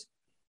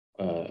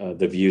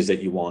the views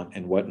that you want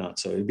and whatnot.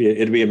 So it'd be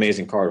an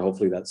amazing card.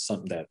 Hopefully that's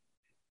something that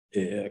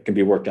can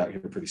be worked out here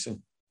pretty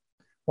soon.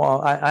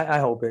 Well, I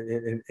hope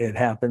it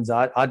happens.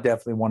 I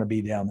definitely want to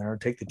be down there,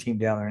 take the team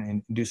down there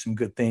and do some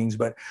good things.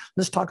 But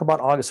let's talk about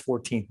August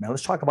 14th, man.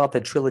 Let's talk about the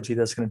trilogy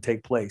that's going to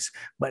take place.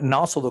 But and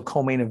also the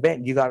co-main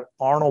event, you got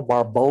Arnold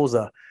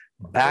Barboza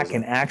back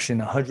in action,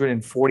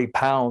 140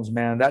 pounds,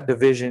 man. That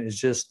division is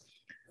just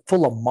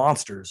full of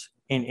monsters.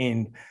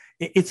 And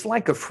it's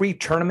like a free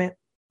tournament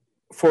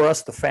for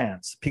us, the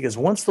fans, because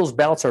once those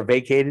belts are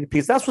vacated,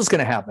 because that's what's going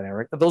to happen,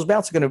 Eric. Those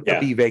belts are going to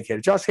be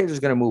vacated. Josh Hader's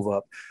going to move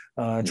up,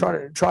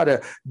 try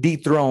to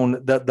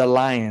dethrone the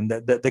lion,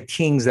 the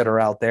kings that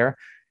are out there,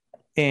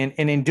 and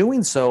in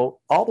doing so,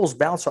 all those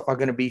belts are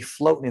going to be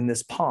floating in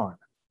this pond.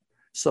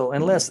 So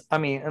unless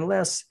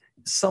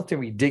something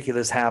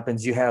ridiculous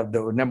happens, you have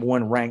the number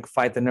 1 rank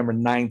fight the number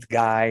 9th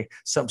guy,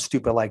 something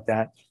stupid like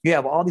that. You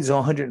have all these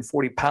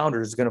 140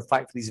 pounders going to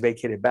fight for these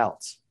vacated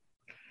belts.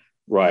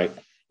 Right.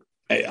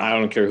 I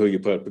don't care who you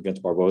put up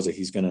against Barboza.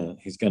 He's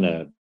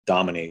gonna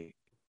dominate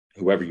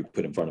whoever you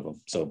put in front of him.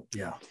 So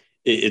yeah,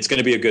 it's going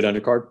to be a good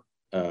undercard.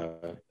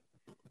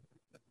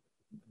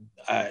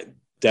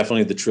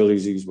 Definitely the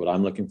trilogy is what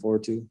I'm looking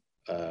forward to.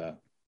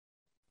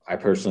 I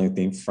personally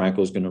think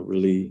Franco's going to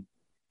really,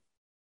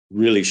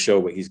 really show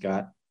what he's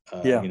got.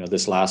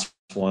 This last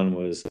one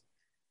was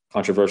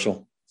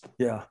controversial.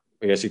 Yeah,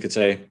 I guess you could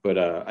say, but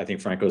I think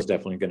Franco's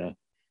definitely going to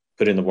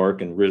put in the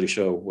work and really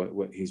show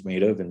what he's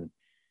made of. And,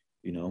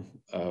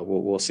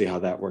 we'll see how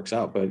that works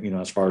out. But,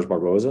 as far as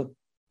Barboza,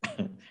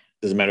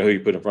 doesn't matter who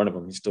you put in front of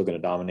him, he's still going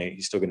to dominate.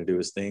 He's still going to do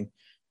his thing.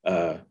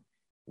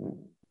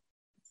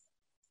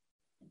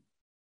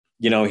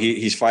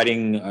 He's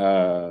fighting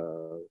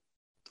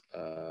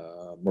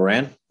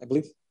Moran, I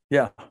believe.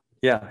 Yeah,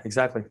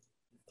 exactly.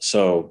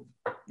 So,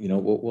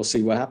 we'll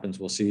see what happens.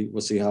 We'll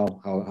see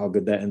how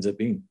good that ends up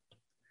being.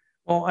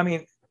 Well, I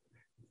mean,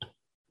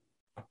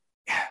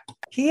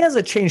 he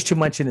hasn't changed too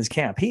much in his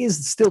camp. He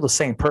is still the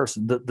same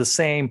person, the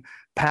same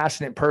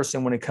passionate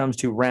person when it comes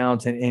to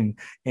rounds and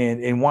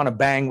want to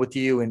bang with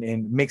you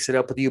and mix it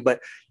up with you.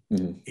 But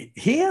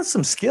he has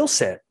some skill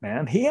set,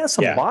 man. He has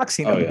some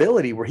boxing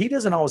ability where he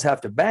doesn't always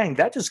have to bang.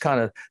 That's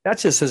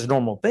just his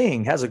normal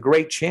thing. Has a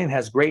great chin,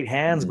 has great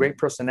hands, great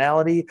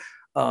personality.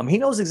 He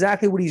knows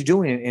exactly what he's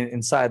doing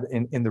inside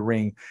in the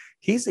ring.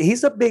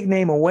 He's a big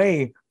name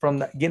away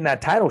from getting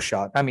that title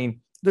shot. I mean,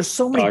 there's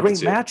so many great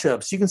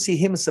matchups. You can see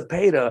him and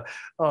Cepeda.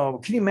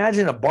 Can you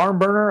imagine a barn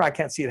burner? I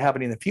can't see it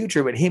happening in the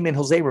future, but him and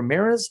Jose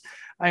Ramirez,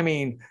 I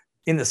mean,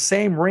 in the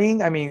same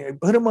ring. I mean,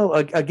 put him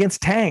up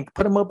against Tank,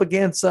 put him up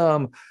against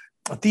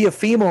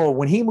Teofimo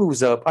when he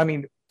moves up. I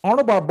mean,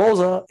 Arnold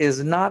Barboza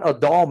is not a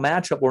dull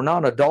matchup or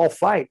not a dull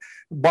fight.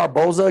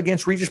 Barboza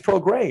against Regis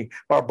Prograis,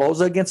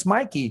 Barboza against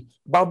Mikey.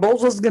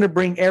 Barboza is going to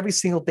bring every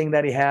single thing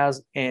that he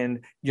has,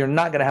 and you're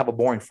not going to have a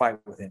boring fight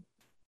with him.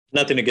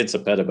 Nothing against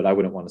Cepeda, but I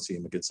wouldn't want to see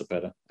him against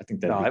Cepeda. I think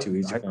that'd be too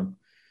easy for him.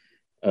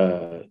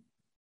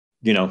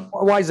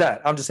 Why is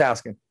that? I'm just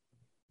asking.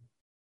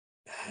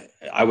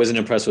 I wasn't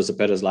impressed with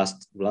Cepeda's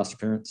last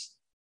appearance.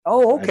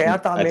 Oh, okay. I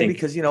thought maybe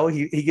because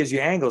he gives you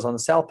angles on the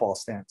southpaw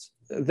stance.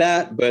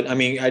 That, but I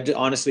mean,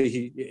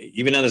 honestly,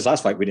 even in his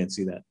last fight, we didn't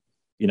see that.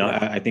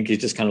 I think he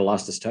just kind of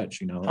lost his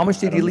touch. How much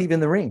did he leave in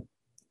the ring?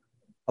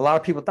 A lot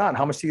of people thought,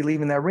 how much did he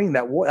leave in that ring?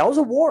 That was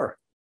a war.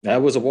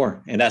 That was a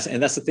war, and that's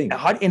the thing.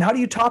 How do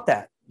you top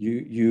that?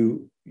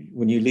 You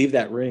when you leave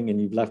that ring and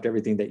you've left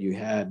everything that you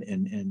had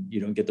and you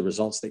don't get the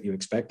results that you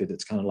expected,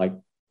 it's kind of like,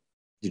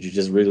 did you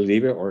just really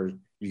leave it, or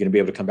you're going to be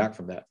able to come back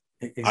from that.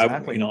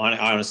 Exactly.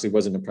 I honestly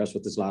wasn't impressed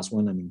with this last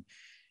one. I mean,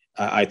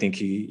 I think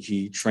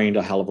he trained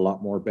a hell of a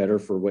lot more better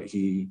for what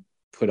he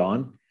put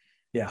on.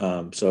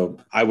 Yeah. So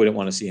I wouldn't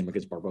want to see him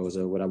against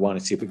Barboza. Would I want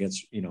to see him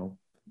against,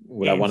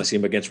 I want to see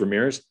him against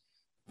Ramirez?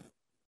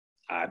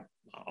 I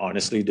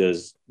honestly, do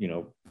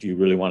you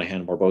really want to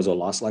hand Barboza a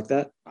loss like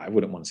that? I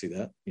wouldn't want to see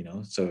that,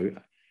 So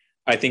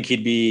I think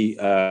he'd be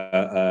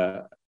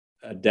a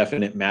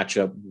definite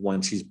matchup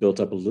once he's built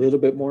up a little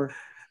bit more.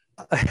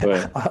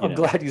 But I'm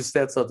glad you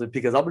said something,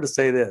 because I'm going to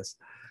say this.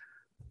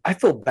 I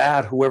feel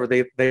bad whoever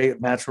they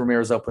match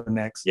Ramirez up with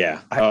next.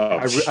 Yeah.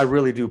 I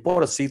really do.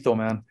 Pobrecito,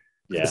 man.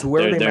 Yeah.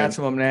 Whoever they match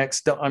him up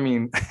next, I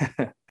mean,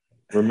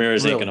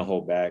 Ramirez ain't going to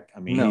hold back. I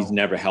mean, he's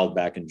never held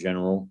back in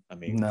general. I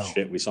mean,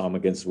 we saw him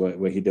against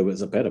what he did with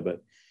Zepeda,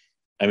 but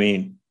I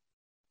mean,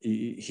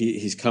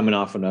 he's coming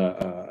off an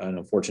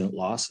unfortunate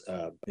loss.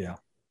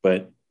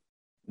 But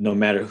no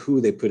matter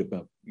who they put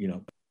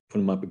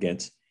him up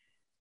against,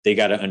 they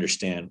got to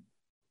understand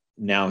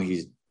now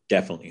he's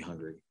definitely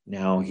hungry.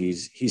 Now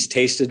he's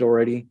tasted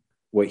already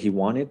what he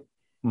wanted.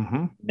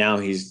 Mm-hmm. Now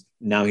he's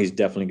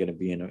definitely going to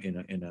be in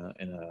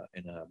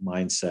a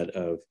mindset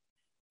of,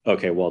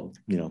 okay, well,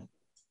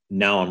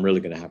 now I'm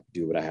really going to have to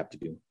do what I have to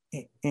do.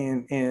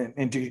 And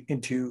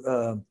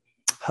to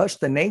hush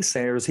the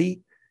naysayers,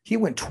 he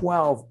went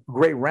 12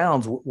 great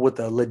rounds with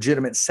a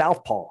legitimate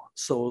southpaw.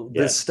 So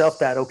this stuff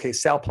that, okay,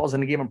 southpaw's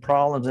going to give him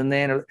problems, and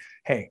then,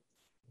 hey,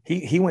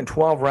 he went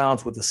 12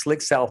 rounds with a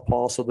slick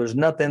southpaw. So there's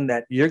nothing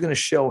that you're going to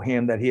show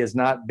him that he has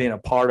not been a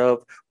part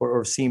of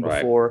or seen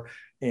before.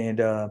 And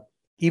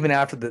even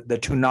after the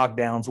two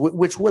knockdowns,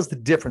 which was the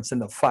difference in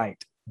the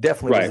fight,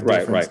 definitely was the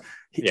difference.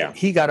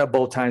 He got up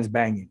both times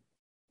banging.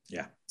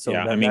 Yeah. So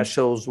that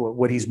shows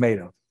what he's made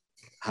of.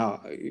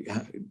 How,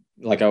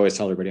 like I always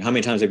tell everybody, how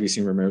many times have you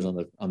seen Ramirez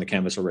on the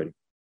canvas already?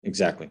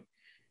 Exactly.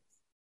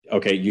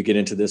 Okay, you get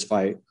into this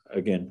fight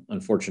again,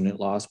 unfortunate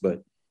loss,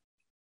 but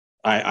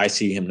I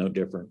see him no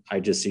different.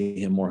 I just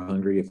see him more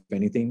hungry, if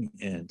anything.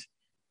 And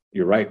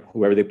you're right.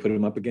 Whoever they put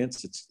him up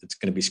against, it's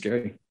going to be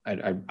scary.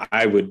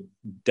 I would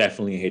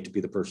definitely hate to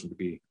be the person to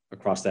be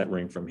across that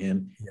ring from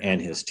him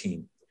and his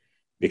team,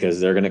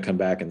 because they're going to come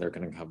back, and they're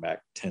going to come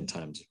back 10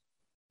 times.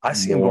 I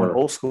see him going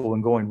old school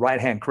and going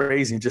right hand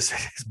crazy and just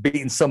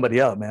beating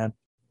somebody up, man.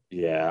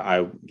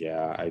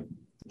 I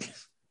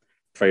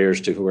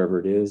prayers to whoever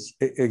it is.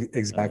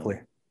 Exactly.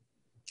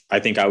 I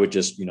think I would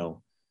just,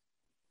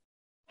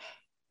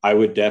 I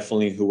would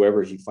definitely,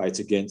 whoever he fights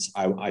against,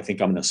 I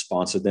think I'm going to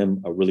sponsor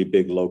them a really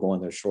big logo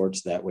on their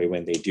shorts. That way,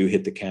 when they do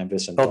hit the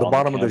canvas and the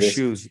bottom of their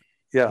shoes.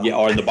 Yeah,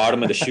 or in the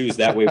bottom of the shoes.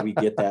 That way we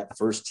get that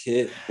first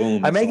hit.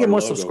 Boom. I may get more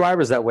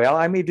subscribers that way.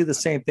 I may do the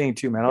same thing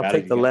too, man. I'll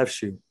take the left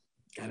shoe.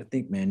 Got to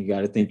think, man. You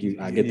got to think.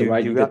 I get the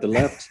right, you get the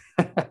left.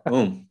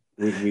 Boom.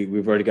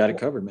 We've already got it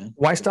covered, man.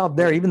 Why stop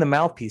there? Even the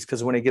mouthpiece,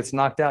 because when it gets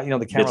knocked out,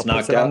 the camera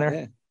puts it on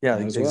there. Yeah,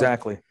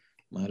 exactly.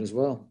 Might as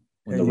well.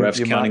 When the ref's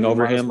counting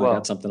over him, I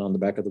got something on the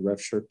back of the ref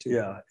shirt too.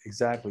 Yeah,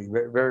 exactly.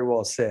 Very, very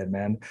well said,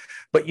 man.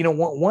 But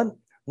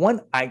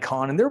one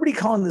icon, and they're already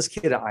calling this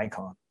kid an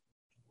icon,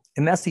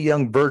 and that's the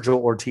young Virgil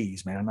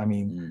Ortiz, man. I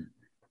mean,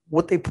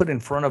 what they put in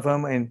front of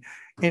him, and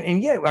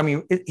yeah, I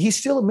mean, he's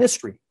still a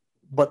mystery.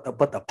 But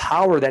the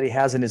power that he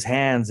has in his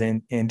hands,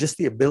 and just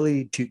the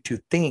ability to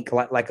think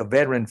like a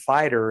veteran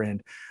fighter.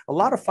 And a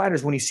lot of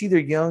fighters, when you see they're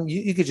young,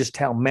 you could just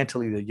tell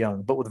mentally they're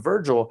young. But with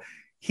Virgil,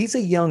 he's a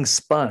young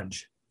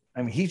sponge.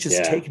 I mean, he's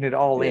just taking it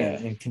all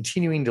in and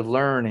continuing to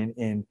learn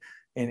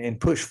and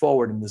push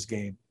forward in this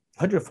game.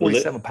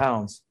 147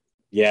 pounds.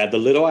 Yeah, the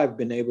little I've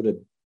been able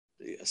to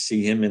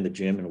see him in the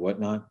gym and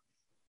whatnot,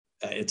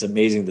 it's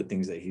amazing the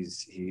things that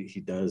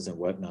he does and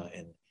whatnot.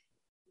 And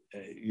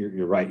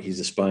you're right.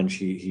 He's a sponge.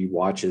 He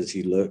watches,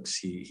 he looks,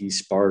 he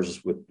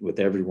spars with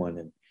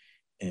everyone,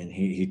 and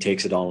he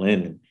takes it all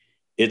in. And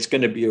it's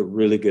going to be a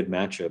really good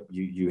matchup.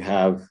 You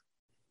have,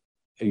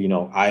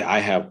 I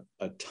have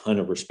a ton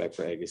of respect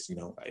for Agus.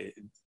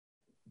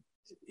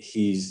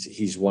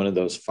 He's one of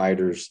those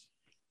fighters.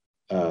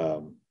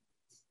 God,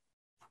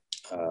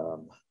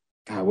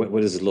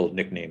 what is his little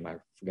nickname? I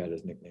forgot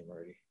his nickname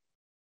already.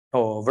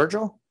 Oh,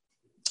 Virgil?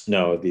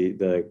 No,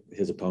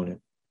 his opponent.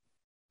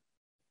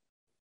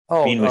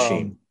 Oh, Mean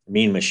Machine.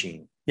 Mean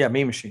Machine. Yeah,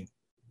 Mean Machine.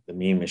 The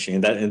Mean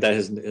Machine. That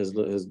his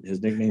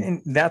nickname.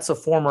 And that's a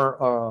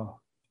former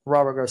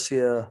Robert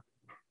Garcia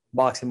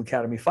Boxing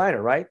Academy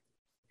fighter, right?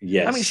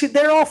 Yes. I mean,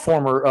 they're all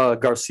former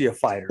Garcia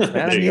fighters,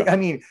 man. I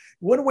mean,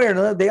 one way or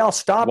another, they all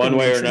stopped. One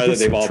way or another,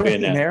 they've all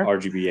been at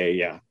RGBA.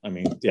 Yeah. I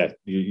mean, yeah,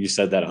 you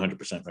said that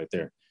 100% right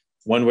there.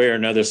 One way or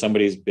another,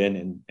 somebody's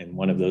been in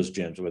one of those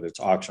gyms, whether it's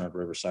Oxnard,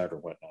 Riverside, or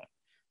whatnot.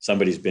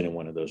 Somebody's been in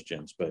one of those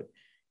gyms. But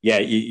yeah,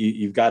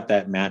 you've got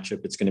that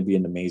matchup. It's going to be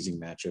an amazing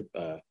matchup.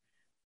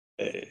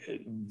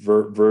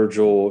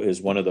 Virgil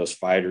is one of those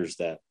fighters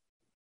that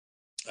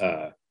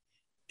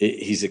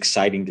he's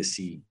exciting to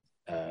see.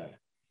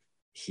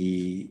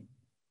 He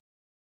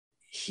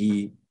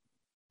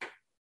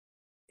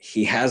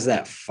has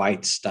that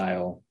fight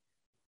style.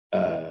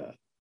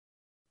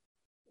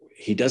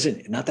 He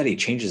doesn't, not that he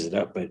changes it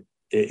up, but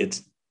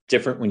it's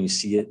different when you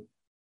see it.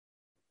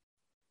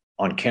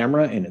 on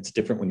camera, and it's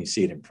different when you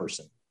see it in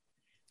person.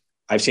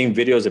 I've seen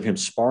videos of him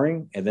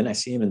sparring, and then I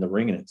see him in the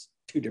ring, and it's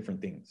two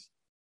different things.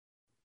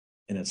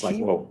 And it's like,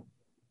 whoa.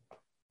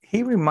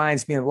 He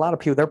reminds me of a lot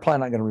of people. They're probably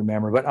not going to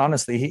remember, but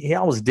honestly, he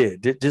always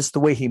did. Just the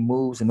way he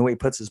moves and the way he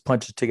puts his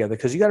punches together.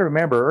 Because you got to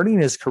remember, early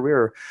in his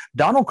career,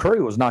 Donald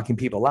Curry was knocking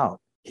people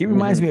out. He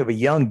reminds me of a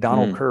young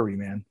Donald Curry,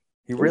 man.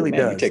 He really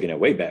does. You're taking it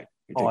way back.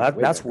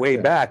 That's way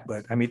back.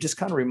 But I mean, just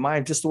kind of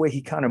remind, just the way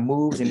he kind of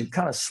moves and he's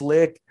kind of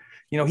slick.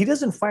 You know, he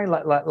doesn't fight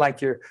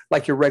like your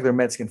regular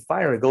Mexican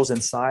fighter. It goes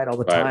inside all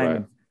the time.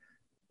 Right.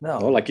 No,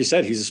 well, like you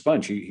said, he's a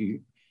sponge.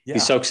 He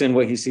soaks in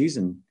what he sees,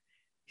 and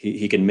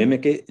he can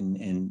mimic it.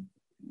 And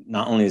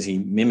not only is he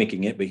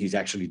mimicking it, but he's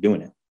actually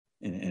doing it,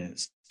 and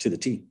it's to the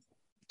T.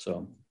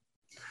 So,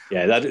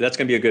 yeah, that's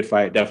going to be a good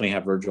fight. Definitely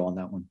have Virgil on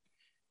that one.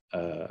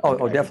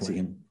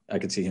 Definitely. I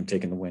could see him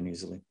taking the win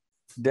easily.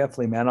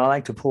 Definitely, man. I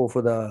like to pull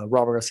for the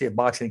Robert Garcia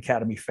Boxing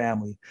Academy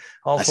family.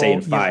 Also, I say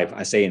in 5.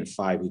 I say in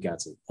 5 he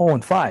got it. Oh,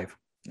 in 5.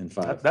 In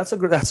 5. That's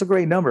a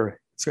great number.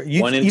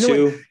 One and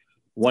two.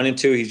 1 and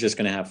 2. He's just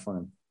going to have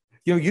fun.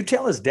 You know, you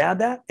tell his dad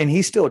that, and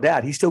he's still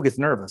dad. He still gets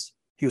nervous.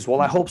 He goes,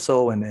 well, I hope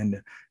so.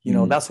 And you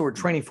know, that's what we're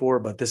training for,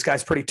 but this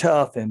guy's pretty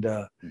tough. And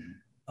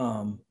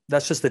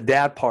that's just the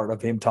dad part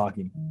of him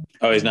talking.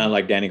 Oh, he's not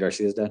like Danny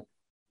Garcia's dad?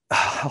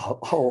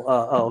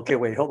 Okay.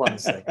 Wait, hold on a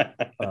second.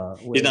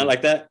 He's not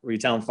like that? Where you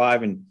tell him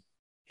 5 and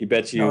he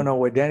bets you. No,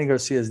 wait, Danny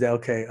Garcia's dad.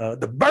 Okay.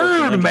 The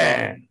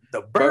Birdman.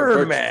 The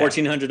Birdman.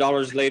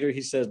 $1,400 later,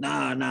 he says,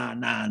 nah.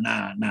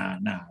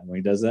 When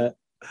he does that.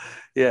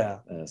 Yeah.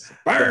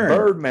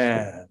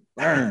 Birdman.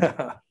 Burn.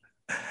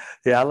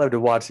 Yeah, I love to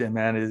watch him,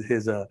 man.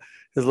 His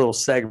little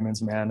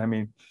segments, man. I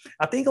mean,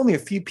 I think only a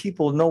few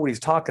people know what he's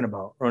talking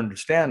about or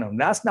understand him.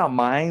 That's not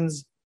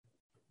mine's.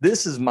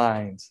 This is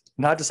mine's.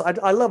 Not just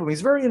I love him.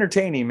 He's very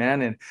entertaining,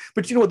 man.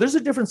 But you know what? There's a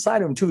different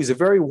side of him too. He's a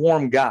very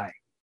warm guy,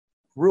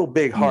 real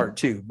big heart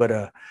too.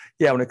 But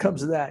yeah, when it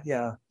comes to that,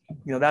 yeah,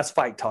 you know, that's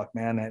fight talk,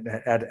 man,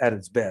 at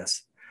its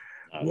best.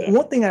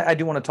 One thing I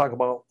do want to talk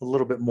about a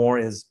little bit more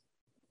is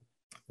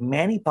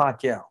Manny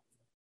Pacquiao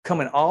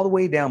coming all the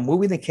way down,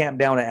 moving the camp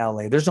down to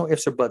LA. There's no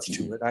ifs or buts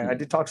to it. I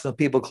did talk to some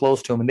people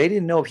close to him, and they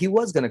didn't know if he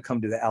was going to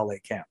come to the LA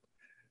camp.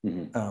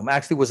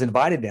 Actually was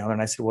invited down,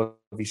 and I said, well,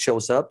 if he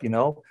shows up, you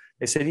know,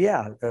 they said,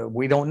 yeah,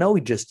 we don't know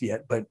just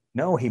yet, but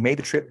no, he made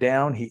the trip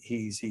down.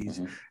 He's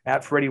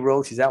at Freddie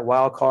Roach. He's at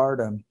Wild Card.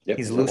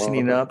 He's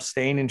loosening up,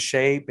 staying in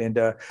shape. And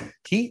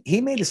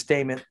he made a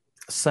statement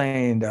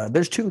saying,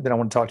 there's two that I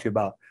want to talk to you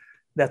about,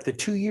 that the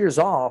 2 years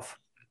off,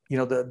 you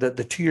know,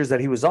 the 2 years that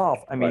he was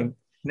off, I mean,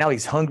 now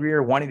he's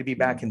hungrier, wanting to be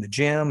back in the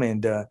gym,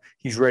 and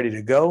he's ready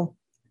to go.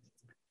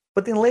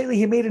 But then lately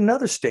he made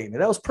another statement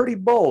that was pretty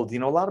bold. You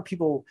know, a lot of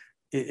people,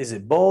 is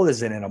it bold?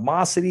 Is it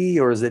animosity?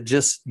 Or is it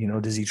just, you know,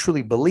 does he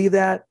truly believe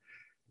that?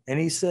 And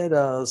he said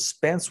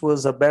Spence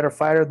was a better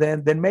fighter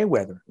than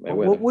Mayweather.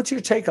 What's your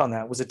take on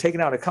that? Was it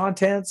taken out of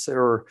contents,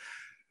 or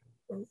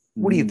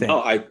what do you think? No,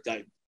 I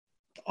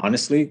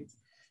honestly,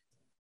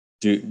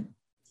 dude,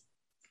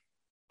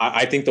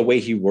 I think the way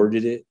he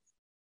worded it,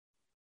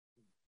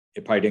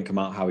 it probably didn't come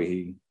out how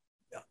he.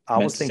 I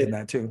was thinking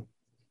that too.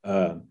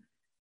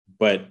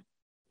 But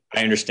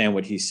I understand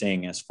what he's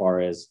saying as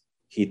far as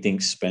he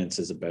thinks Spence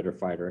is a better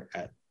fighter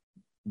at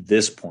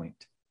this point.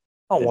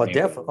 Oh, well,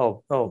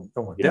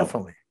 definitely.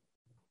 Definitely.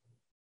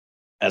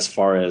 As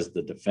far as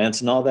the defense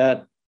and all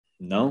that,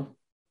 no.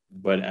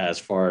 But as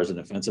far as an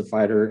offensive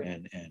fighter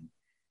and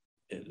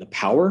the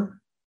power,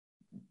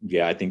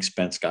 yeah, I think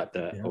Spence got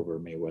that over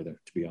Mayweather,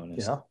 to be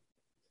honest.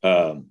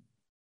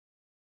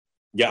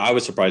 Yeah, I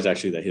was surprised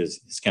actually that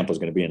his camp was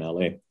going to be in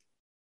LA.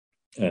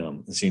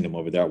 Seeing him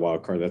over there at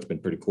Wild Card, that's been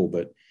pretty cool.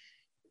 But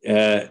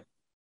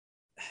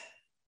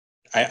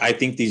I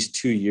think these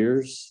 2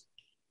 years,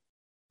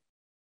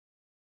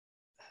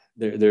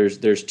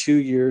 there's 2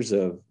 years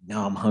of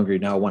now I'm hungry,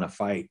 now I want to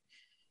fight,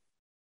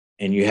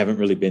 and you haven't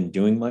really been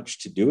doing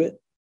much to do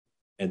it.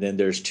 And then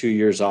there's 2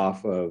 years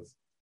off of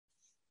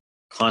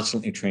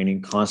constantly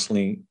training,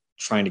 constantly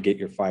trying to get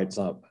your fights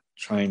up,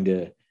 trying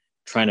to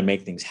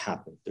make things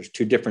happen. There's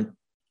two different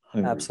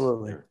hungries.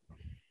 Absolutely.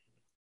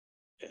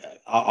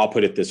 I'll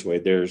put it this way.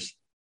 There's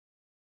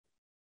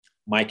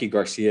Mikey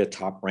Garcia,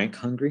 top rank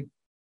hungry,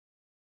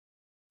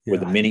 where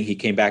the minute he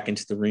came back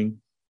into the ring,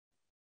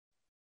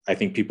 I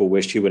think people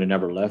wished he would have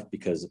never left,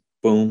 because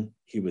boom,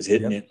 he was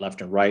hitting it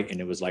left and right. And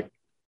it was like,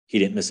 he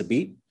didn't miss a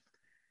beat.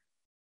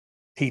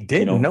 He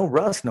didn't, you know, no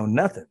rust, no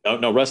nothing.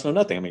 No rust, no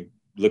nothing. I mean,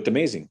 looked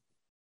amazing.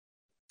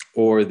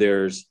 Or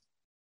there's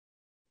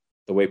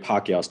the way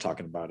Pacquiao's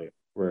talking about it,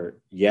 where,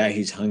 yeah,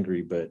 he's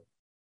hungry, but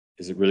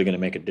is it really going to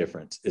make a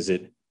difference? Is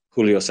it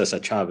Julio Cesar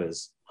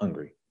Chavez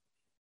hungry?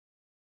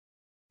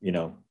 You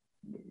know?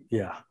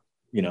 Yeah.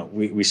 You know,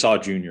 we saw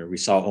Junior, we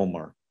saw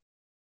Omar.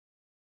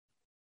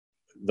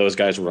 Those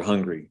guys were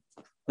hungry.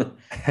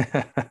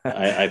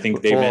 I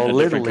think they meant a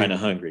different kind of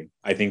hungry.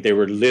 I think they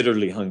were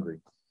literally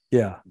hungry.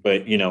 Yeah.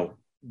 But, you know,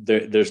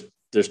 there's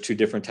two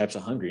different types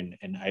of hungry.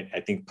 And I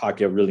think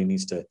Pacquiao really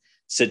needs to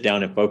sit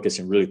down and focus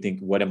and really think,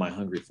 what am I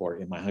hungry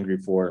for? Am I hungry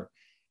for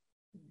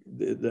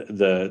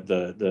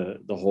the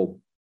whole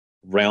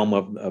realm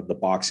of the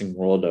boxing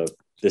world of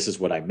this is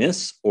what I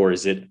miss, or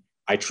is it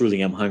I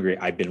truly am hungry,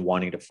 I've been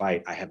wanting to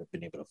fight, I haven't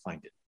been able to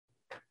find it?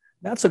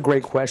 That's a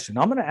great question.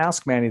 I'm going to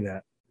ask Manny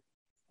that.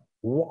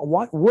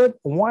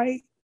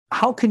 Why,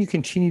 how can you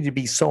continue to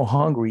be so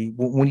hungry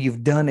when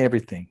you've done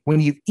everything, when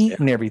you've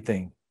eaten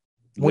everything,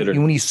 when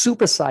you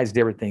supersized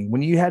everything,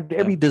 when you had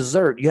every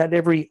dessert, you had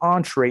every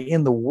entree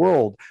in the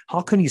world?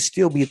 How can you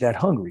still be that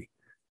hungry?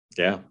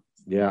 Yeah.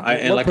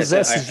 What like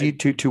possesses you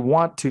to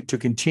want to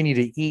continue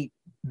to eat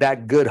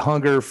that good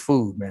hunger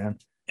food, man?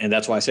 And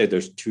that's why I say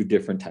there's two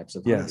different types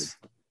of hunger. Yes.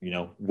 You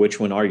know, which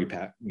one are you,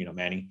 Pat? You know,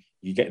 Manny,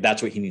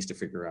 that's what he needs to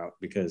figure out,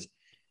 because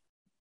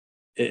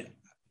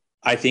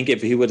I think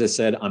if he would have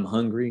said, I'm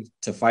hungry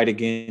to fight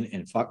again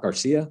and fuck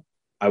Garcia,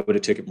 I would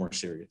have took it more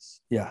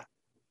serious. Yeah.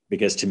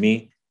 Because to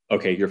me,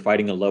 okay, you're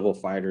fighting a level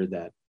fighter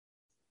that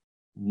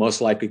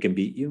most likely can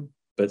beat you,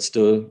 but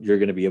still you're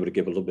going to be able to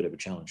give a little bit of a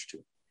challenge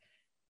to.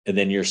 And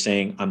then you're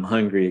saying, I'm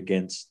hungry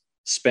against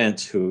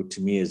Spence, who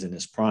to me is in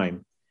his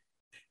prime.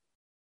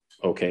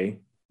 Okay.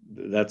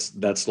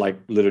 That's like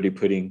literally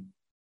putting,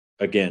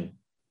 again,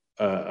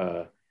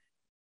 a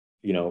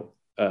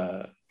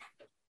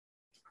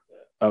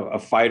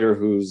fighter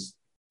who's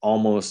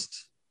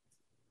almost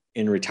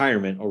in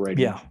retirement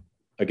already,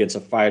 against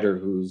a fighter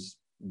who's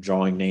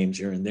drawing names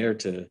here and there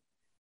to,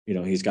 you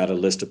know, he's got a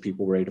list of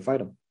people ready to fight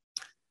him.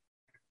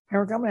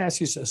 Eric, I'm going to ask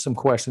you some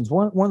questions.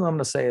 One I'm going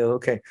to say,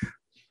 okay,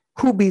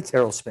 who beats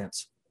Errol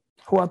Spence?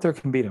 Who out there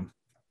can beat him?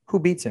 Who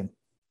beats him?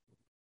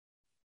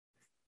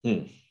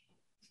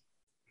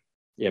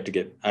 I have to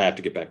get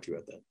back to you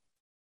at that.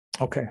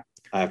 Okay.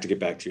 I have to get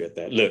back to you at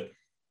that. Look,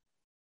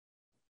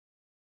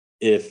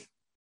 if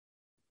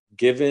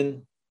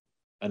given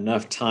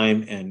enough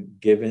time and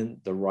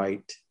given the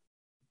right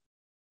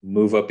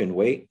move up in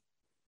weight,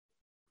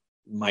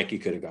 Mikey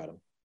could have got him.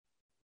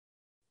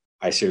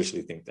 I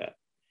seriously think that.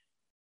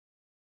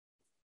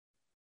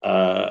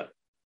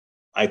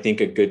 I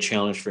think a good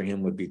challenge for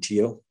him would be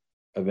Tio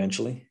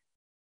eventually.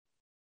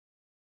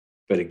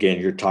 But again,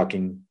 you're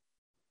talking,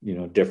 you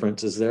know,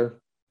 differences there.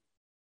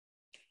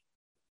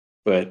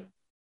 But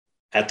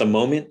at the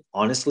moment,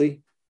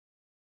 honestly,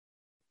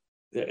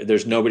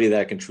 there's nobody that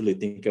I can truly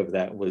think of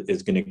that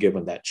is going to give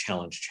him that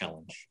challenge.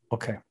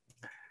 Okay.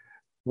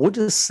 We'll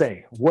just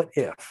say, what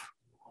if,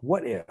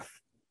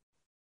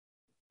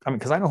 I mean,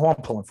 because I know who I'm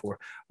pulling for.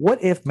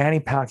 What if Manny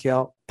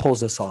Pacquiao pulls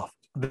this off?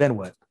 Then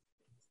what?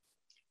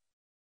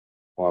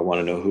 Well, I want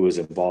to know who is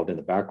involved in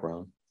the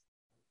background.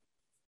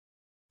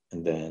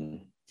 And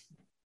then,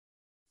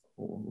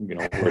 you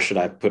know, where should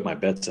I put my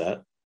bets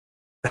at?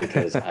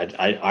 Because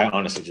I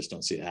honestly just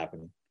don't see it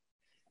happening.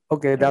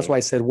 Okay, that's why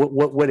I said,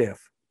 what if?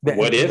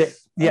 What if?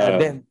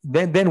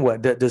 Then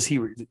what? Does he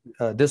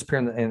disappear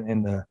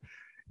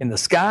in the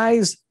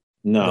skies?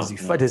 No. Does he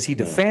fight? Does he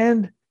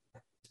defend?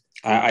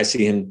 I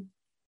see him.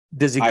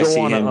 Does he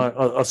go on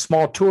a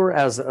small tour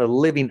as a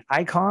living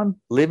icon,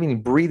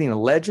 living, breathing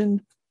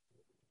legend?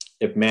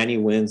 If Manny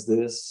wins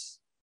this,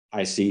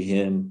 I see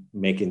him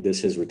making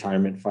this his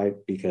retirement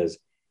fight, because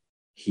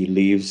he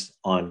leaves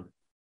on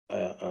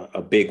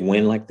a big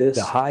win like this.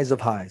 The highs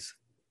of highs.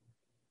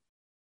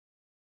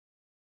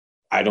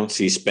 I don't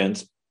see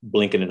Spence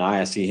blinking an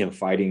eye. I see him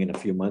fighting in a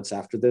few months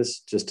after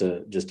this, just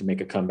to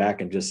make a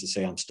comeback and just to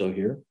say I'm still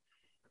here.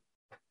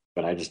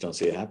 But I just don't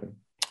see it happen.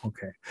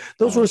 Okay,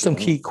 those were some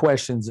key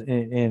questions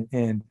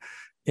and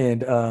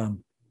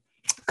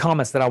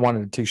comments that I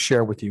wanted to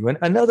share with you. And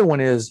another one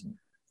is,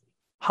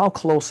 how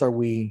close are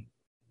we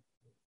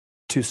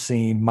to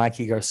seeing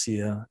Mikey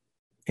Garcia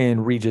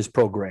and Regis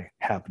Prograis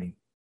happening?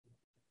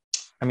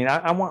 I mean,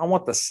 I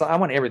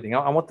want everything.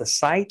 I want the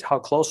site. How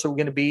close are we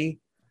going to be?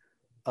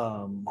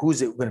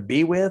 Who's it going to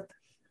be with?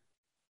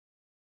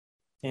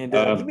 And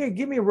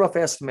give me a rough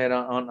estimate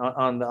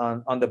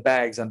on the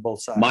bags on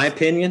both sides. My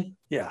opinion?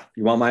 Yeah.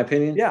 You want my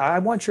opinion? Yeah, I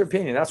want your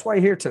opinion. That's why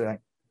you're here today.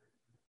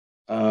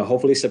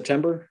 Hopefully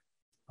September.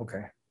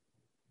 Okay.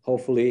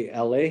 Hopefully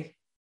LA.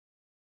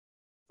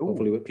 Ooh.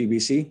 Hopefully with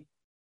PBC.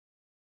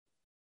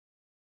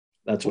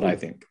 That's what I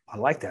think. I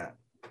like that.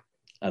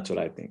 That's what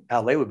I think.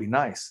 LA would be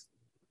nice.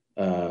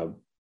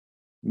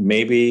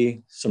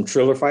 Maybe some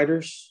Triller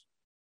fighters,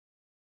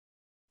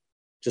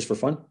 just for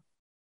fun.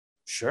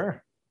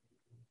 Sure.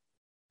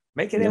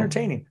 Make it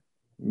entertaining.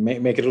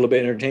 Make it a little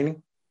bit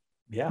entertaining.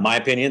 Yeah. My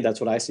opinion, that's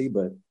what I see,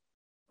 but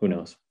who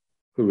knows?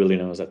 Who really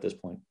knows at this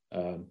point?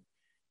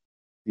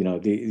 You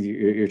know,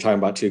 you're talking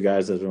about two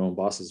guys that are their own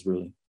bosses,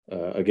 really.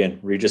 Again,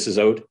 Regis is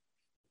owed.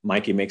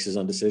 Mikey makes his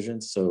own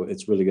decisions, so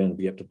it's really going to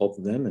be up to both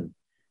of them. And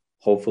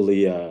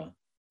hopefully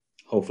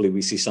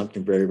we see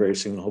something very, very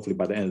soon. Hopefully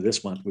by the end of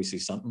this month, we see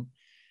something.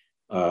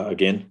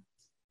 Again,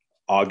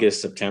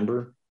 August,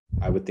 September.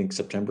 I would think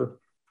September.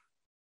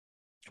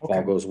 If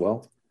all goes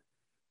well.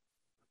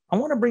 I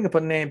want to bring up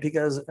a name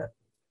because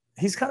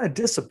he's kind of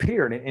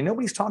disappeared and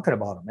nobody's talking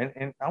about him.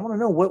 And I want to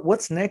know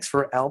what's next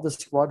for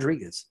Alvis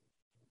Rodriguez.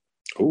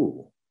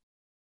 Ooh.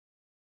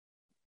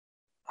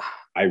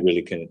 I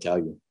really couldn't tell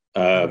you.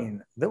 I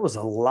mean, there was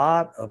a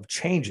lot of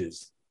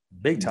changes,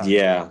 big time.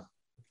 Yeah.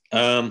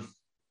 A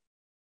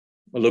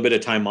little bit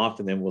of time off,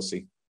 and then we'll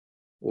see.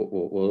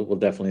 We'll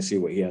definitely see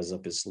what he has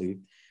up his sleeve.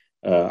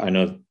 I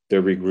know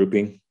they're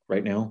regrouping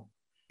right now.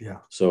 Yeah.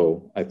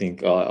 So I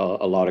think a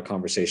lot of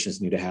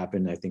conversations need to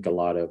happen. I don't think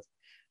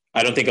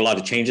a lot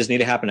of changes need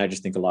to happen. I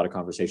just think a lot of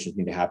conversations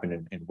need to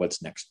happen and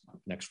what's next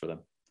for them.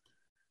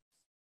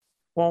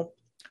 Well,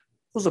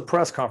 it was a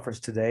press conference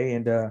today,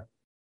 and I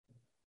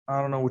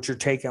don't know what your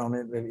take on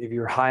it, if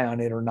you're high on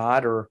it or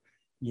not, or,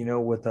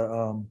 with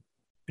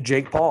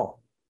Jake Paul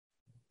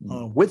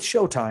with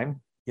Showtime,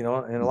 and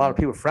a lot of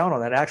people frown on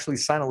that, actually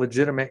sign a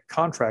legitimate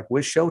contract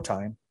with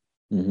Showtime,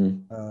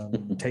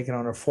 taking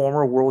on a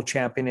former world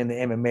champion in the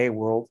MMA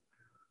world.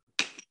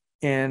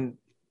 And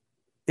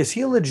is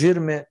he a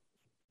legitimate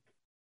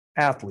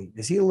athlete?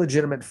 Is he a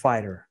legitimate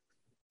fighter?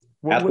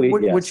 Yes.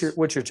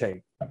 What's your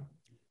take?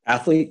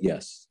 Athlete,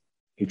 yes.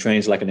 He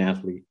trains like an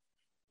athlete.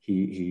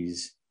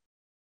 He's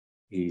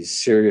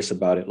serious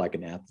about it like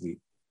an athlete.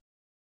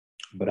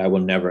 But I will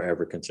never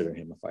ever consider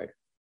him a fighter,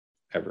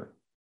 ever.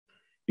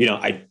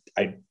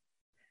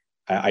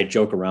 I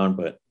joke around,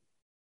 but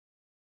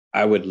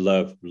I would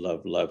love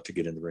to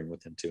get in the ring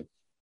with him too.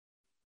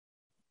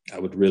 I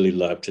would really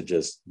love to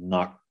just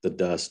knock the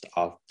dust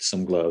off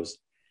some gloves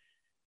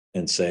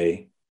and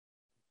say,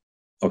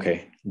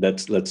 okay,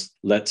 let's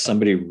let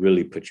somebody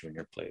really put you in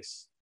your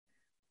place.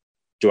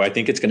 Do I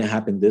think it's going to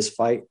happen this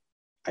fight?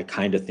 I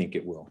kind of think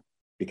it will,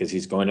 because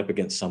he's going up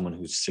against someone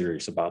who's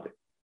serious about it.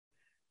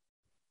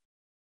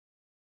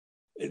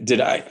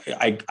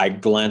 I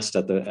glanced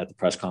at the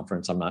press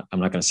conference. I'm not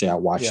going to say I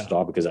watched it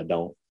all, because I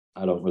don't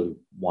really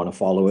want to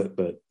follow it,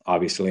 but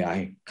obviously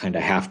I kind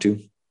of have to.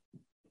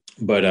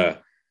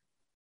 But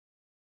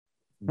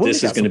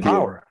this is going to be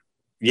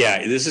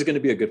this is going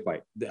to be a good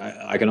fight.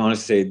 I can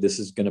honestly say this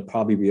is going to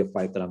probably be a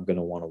fight that I'm going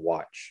to want to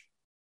watch.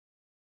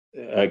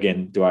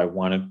 Again, do I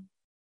want to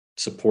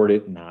support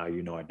it? No,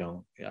 I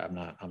don't. I'm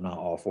not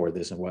all for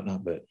this and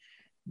whatnot, but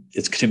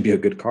it's going to be a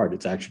good card.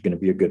 It's actually going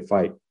to be a good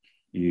fight.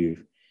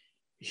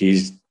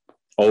 He's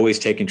always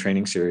taken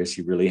training serious.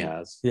 He really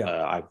has.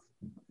 Yeah.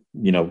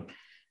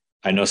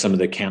 I know some of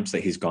the camps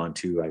that he's gone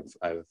to.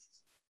 I've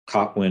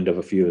caught wind of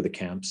a few of the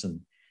camps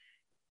and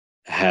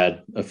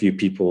had a few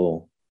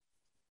people,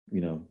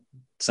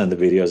 send the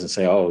videos and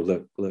say,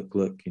 "Oh,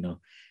 look,"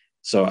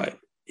 So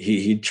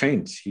he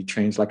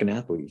trains like an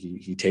athlete.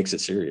 He takes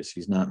it serious.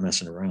 He's not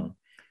messing around.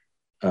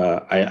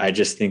 I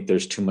just think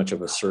there's too much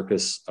of a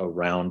circus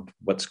around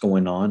what's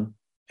going on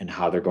and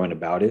how they're going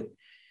about it.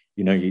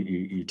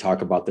 You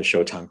talk about the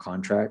Showtime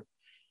contract.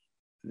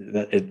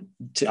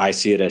 I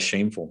see it as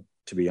shameful,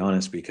 to be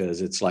honest,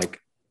 because it's like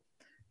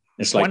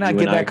why not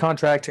give that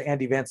contract to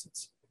Andy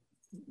Vincent's?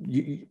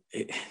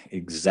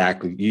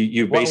 Exactly.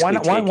 You basically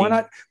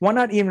why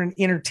not even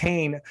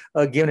entertain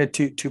giving it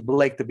to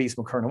Blake the Beast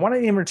McKernan? Why not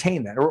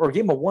entertain that, or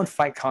give him a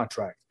 1-fight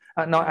contract?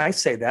 No, I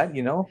say that.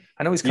 I know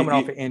he's coming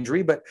off an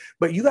injury, but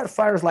you got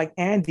fighters like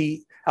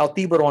Andy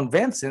Altiba on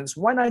Vincent's.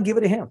 Why not give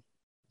it to him?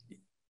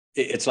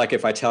 It's like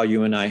if I tell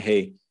you and I,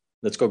 hey,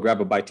 let's go grab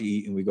a bite to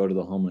eat, and we go to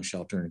the homeless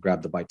shelter and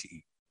grab the bite to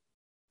eat.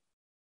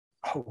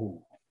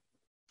 Oh,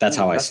 that's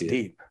how I see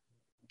it.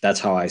 That's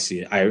how I see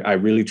it. I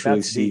really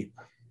truly see,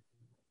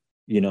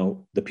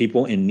 the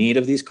people in need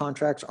of these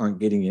contracts aren't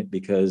getting it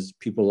because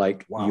people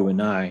like you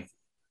and I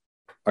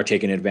are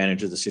taking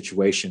advantage of the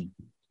situation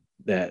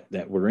that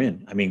we're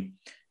in. I mean,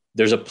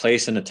 there's a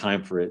place and a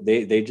time for it.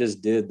 They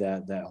just did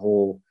that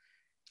whole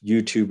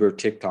YouTuber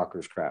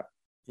TikTokers crap.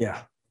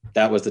 Yeah.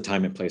 That was the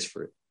time and place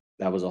for it.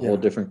 That was a whole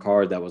different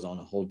card. That was on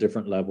a whole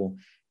different level.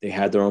 They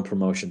had their own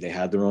promotion. They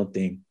had their own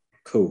thing.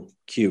 Cool,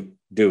 cute,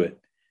 do it.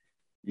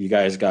 You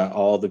guys got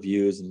all the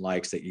views and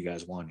likes that you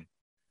guys wanted.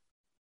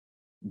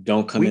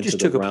 Don't come into the realm. We just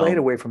took a plate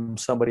away from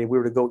somebody. We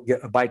were to go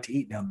get a bite to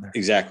eat down there.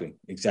 Exactly.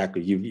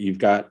 You've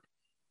got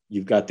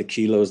the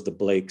Kilos, the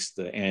Blakes,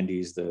 the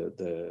Andys,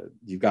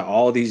 you've got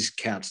all these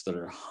cats that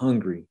are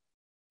hungry,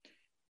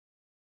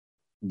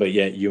 but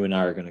yet you and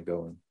I are going to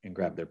go and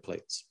grab their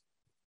plates.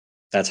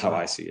 That's how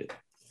I see it.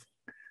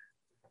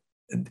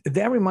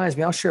 That reminds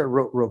me, I'll share it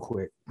real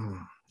quick.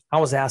 I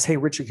was asked, hey,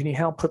 Richard, can you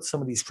help put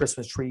some of these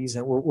Christmas trees,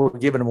 and we're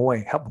giving them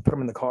away, help put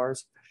them in the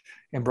cars.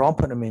 And bro, I'm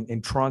putting them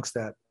in trunks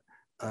that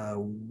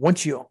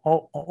once you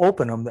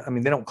open them, I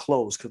mean, they don't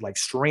close because like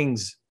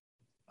strings,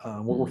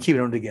 we're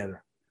keeping them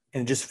together.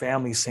 And just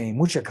families saying,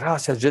 muchas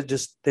gracias,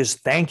 just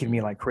thanking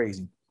me like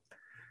crazy.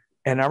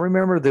 And I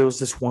remember there was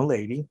this one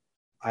lady,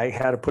 I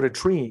had to put a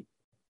tree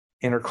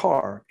in her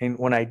car. And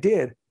when I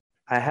did,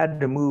 I had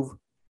to move,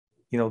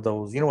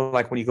 those,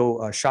 like when you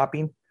go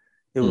shopping,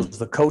 it was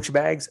the Coach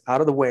bags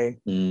out of the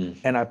way,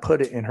 and I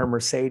put it in her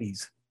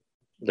Mercedes.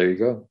 There you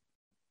go.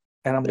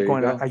 And I'm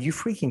going, are you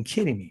freaking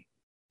kidding me?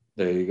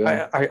 There you go.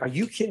 Are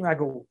you kidding me? I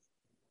go,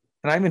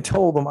 and I even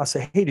told them, I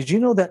said, hey, did you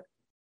know that?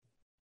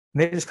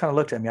 And they just kind of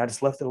looked at me. I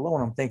just left it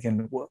alone. I'm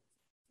thinking, well,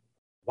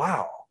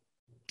 wow.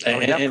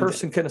 That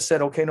person could have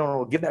said, okay,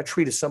 no, give that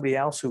tree to somebody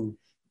else who.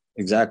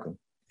 Exactly.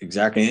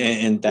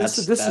 And that's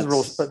this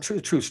is a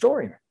true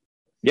story.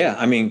 Yeah.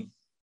 I mean,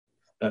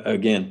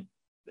 again,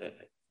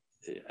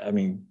 I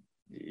mean,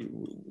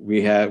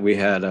 we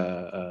had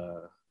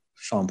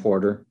Sean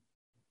Porter.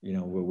 You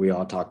know, we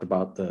all talked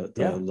about the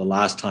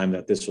last time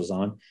that this was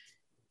on.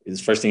 The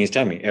first thing he's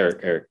telling me,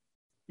 Eric,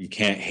 you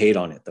can't hate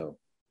on it though.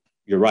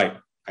 You're right,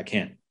 I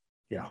can't.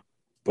 Yeah,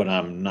 but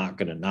I'm not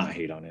gonna not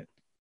hate on it.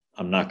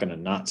 I'm not gonna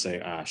not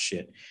say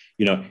shit.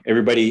 You know,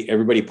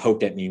 everybody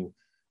poked at me.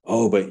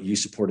 Oh, but you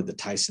supported the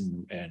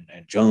Tyson and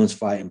Jones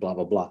fight and blah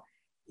blah blah.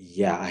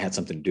 Yeah, I had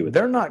something to do with it.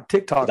 They're not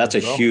TikTokers. That's a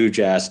huge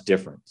ass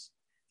difference.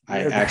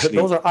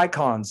 Those are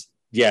icons.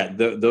 Yeah,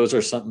 those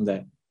are something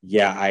that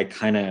I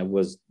kind of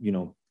was, you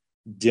know,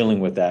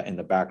 dealing with that in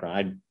the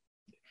background.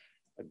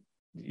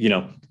 You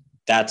know,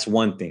 that's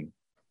one thing.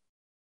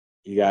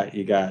 You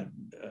got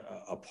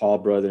a Paul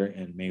brother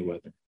and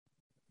Mayweather.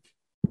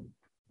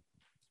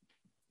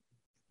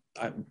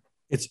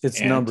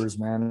 It's numbers,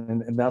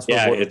 man, and that's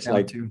what it's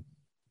like to.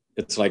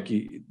 It's like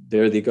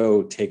there they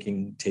go,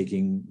 taking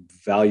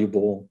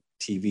valuable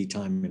TV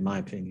time, in my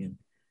opinion,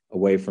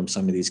 away from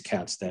some of these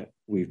cats that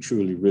we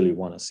truly really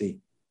want to see.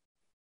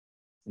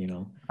 You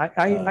know,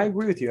 I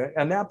agree with you.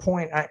 On that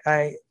point,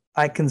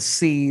 I can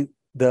see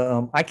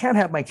I can't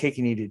have my cake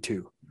and eat it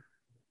too.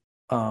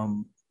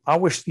 I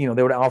wish, you know,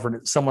 they would have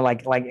offered someone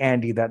like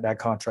Andy that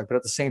contract, but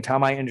at the same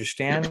time, I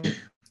understand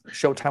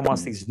Showtime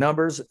wants these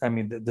numbers. I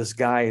mean, this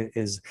guy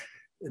is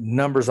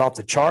numbers off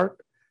the chart.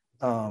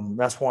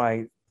 That's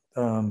why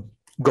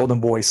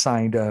Golden Boy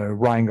signed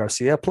Ryan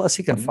Garcia. Plus,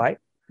 he can fight.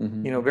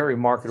 Mm-hmm. You know, very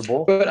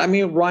marketable. But I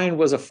mean, Ryan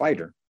was a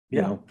fighter.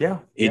 You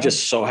know? He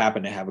just so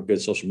happened to have a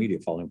good social media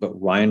following. But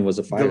Ryan was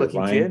a fighter.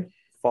 Good-looking kid.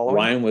 Following.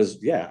 Ryan was,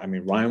 I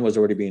mean, Ryan was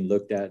already being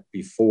looked at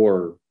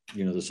before,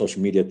 you know, the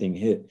social media thing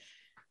hit.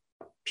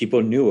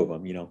 People knew of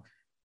him, you know.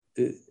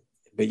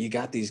 But you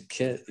got these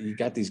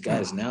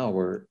guys now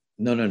where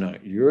no,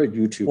 you're a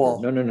YouTuber. Well,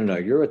 no,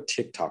 you're a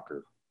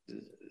TikToker.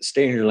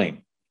 Stay in your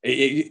lane.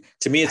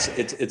 To me,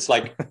 it's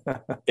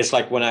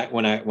like when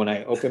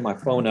I open my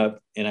phone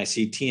up and I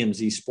see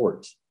TMZ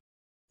Sports.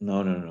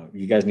 No.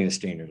 You guys need to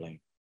stay in your lane.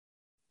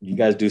 You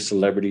guys do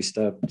celebrity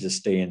stuff. Just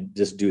stay in.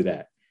 Just do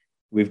that.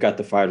 We've got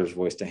the fighter's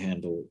voice to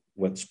handle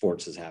what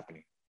sports is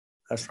happening.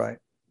 That's right.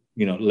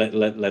 You know,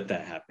 let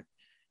that happen.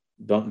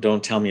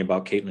 Don't tell me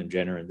about Caitlyn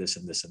Jenner and this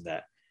and this and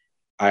that.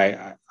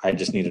 I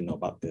just need to know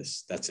about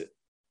this. That's it.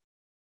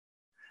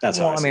 That's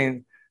how I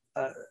mean.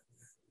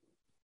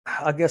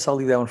 I guess I'll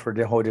leave that one for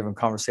a whole different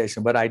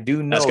conversation. But I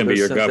do know that's going to be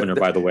your governor,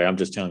 by the way. I'm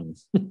just telling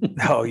you.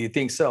 Oh, you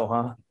think so,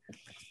 huh?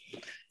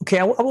 Okay,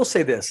 I will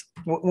say this: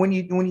 when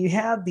you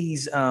have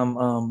these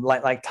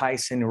like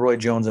Tyson and Roy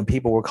Jones, and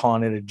people were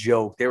calling it a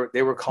joke,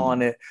 they were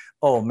calling it,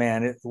 oh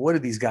man, what are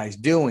these guys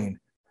doing?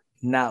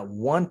 Not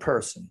one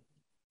person,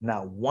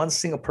 not one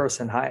single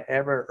person I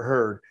ever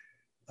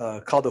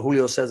heard called the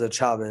Julio Cesar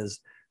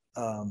Chavez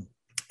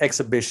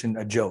exhibition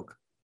a joke,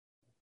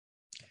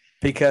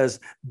 because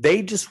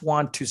they just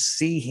want to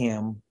see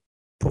him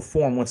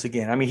perform once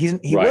again. I mean,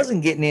 he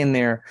wasn't getting in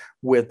there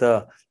with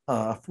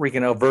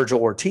freaking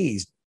Virgil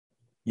Ortiz.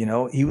 You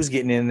know, he was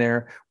getting in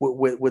there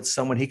with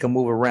someone he can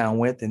move around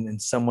with, and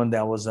someone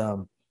that was,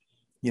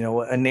 you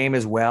know, a name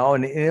as well.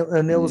 And it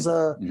was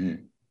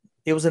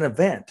it was an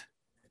event.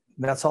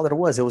 That's all that it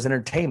was. It was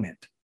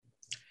entertainment.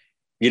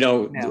 You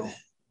know,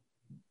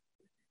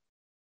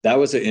 that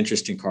was an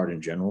interesting card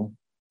in general.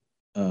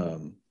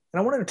 And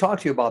I wanted to talk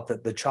to you about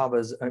the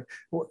Chavez.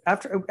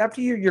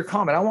 After your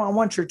comment, I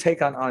want your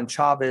take on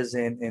Chavez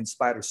and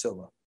Spider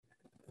Silva.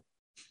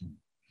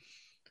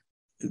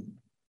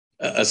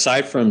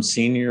 Aside from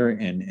Senior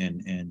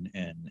and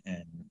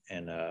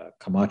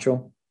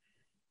Camacho,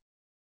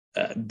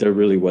 there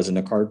really wasn't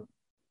a card.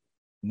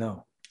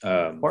 No.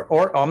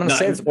 Or I'm going to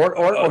say this, or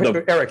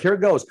Eric, here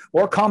it goes.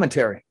 Or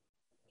commentary.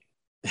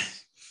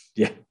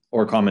 Yeah,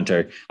 or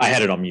commentary. I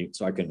had it on mute,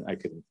 so I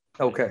couldn't.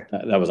 Okay.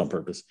 That was on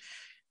purpose.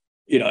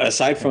 You know,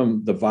 aside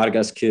from the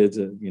Vargas kids,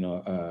 you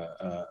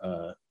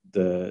know,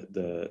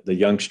 the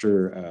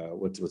youngster,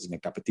 what's his name,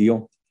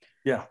 Capetillo.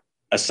 Yeah.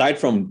 Aside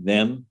from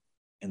them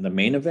in the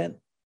main event,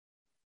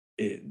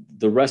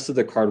 the rest of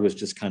the card was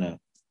just kind of.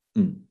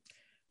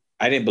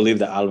 I didn't believe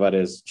the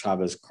Alvarez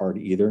Chavez card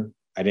either.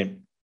 I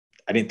didn't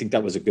think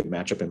that was a good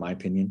matchup in my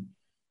opinion.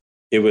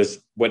 It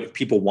was what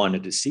people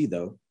wanted to see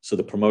though, so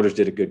the promoters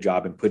did a good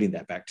job in putting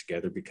that back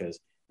together because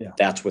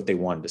that's what they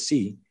wanted to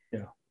see.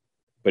 Yeah.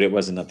 But it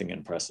wasn't nothing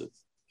impressive.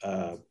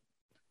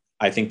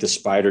 I think the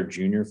Spider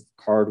Jr.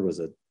 card was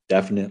a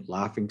definite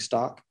laughing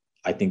stock.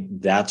 I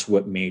think that's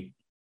what made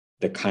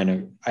the kind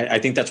of, I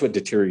think that's what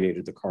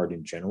deteriorated the card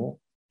in general.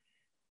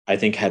 I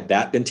think had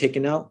that been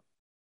taken out,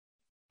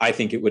 I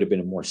think it would have been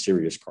a more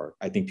serious card.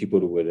 I think people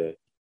would have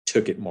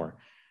took it more.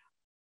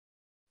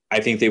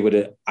 I think they would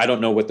have, I don't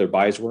know what their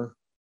buys were.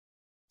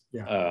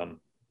 Yeah.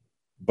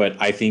 But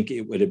I think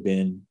it would have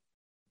been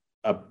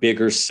a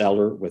bigger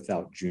seller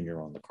without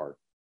Junior on the card.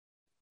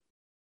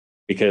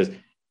 Because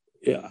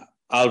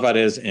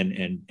Alvarez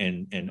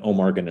and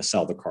Omar are going to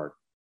sell the card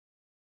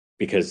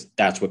because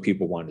that's what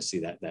people want to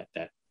see, that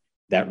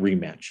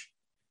rematch.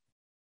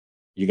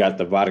 You got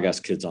the Vargas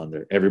kids on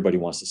there. Everybody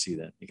wants to see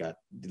that. You got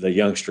the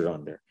youngster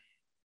on there.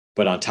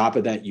 But on top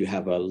of that, you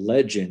have a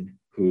legend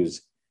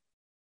who's,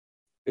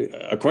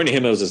 according to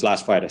him, it was his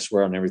last fight. I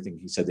swear on everything.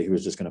 He said that he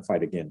was just going to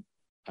fight again.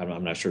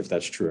 I'm not sure if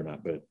that's true or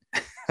not, but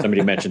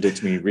somebody mentioned it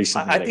to me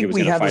recently. I think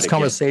we had this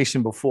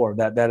conversation before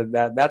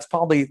that's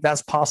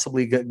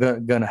possibly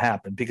going to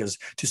happen, because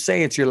to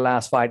say it's your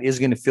last fight is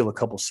going to fill a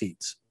couple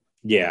seats.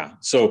 Yeah.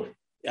 So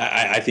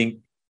I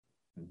think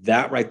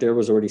that right there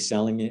was already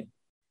selling it.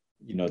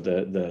 You know,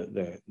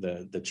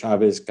 the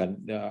Chavez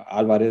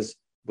Alvarez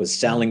was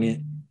selling it.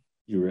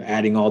 You were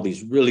adding all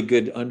these really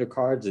good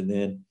undercards, and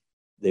then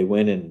they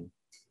went and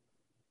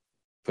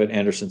put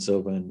Anderson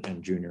Silva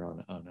and Junior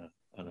on a.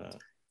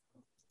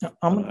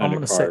 I'm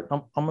going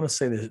to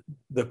say this.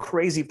 The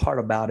crazy part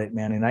about it,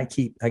 man, and I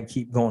keep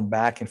going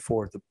back and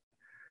forth.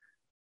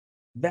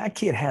 That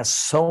kid has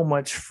so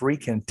much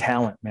freaking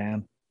talent,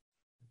 man.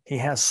 He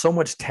has so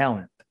much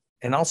talent.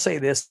 And I'll say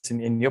this,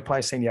 and you're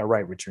probably saying, yeah,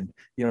 right, Richard,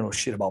 you don't know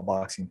shit about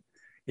boxing.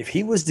 If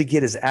he was to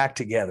get his act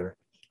together,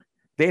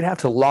 they'd have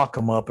to lock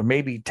him up or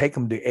maybe take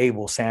him to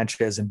Abel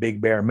Sanchez and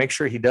Big Bear, make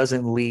sure he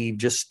doesn't leave,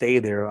 just stay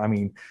there. I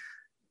mean,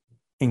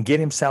 and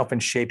get himself in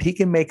shape. He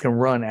can make him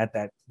run at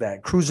that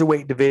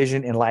cruiserweight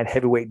division and light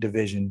heavyweight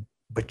division,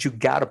 but you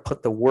got to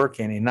put the work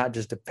in and not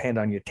just depend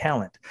on your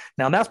talent.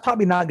 Now, that's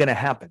probably not going to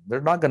happen.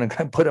 They're not going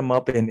to put him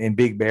up in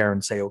Big Bear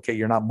and say, okay,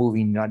 you're not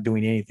moving, you're not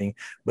doing anything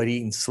but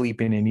eating,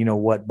 sleeping, and you know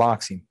what,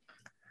 boxing.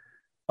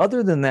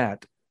 Other than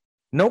that,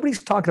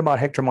 nobody's talking about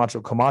Hector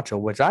Macho Camacho,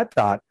 which I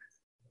thought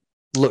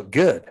looked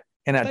good.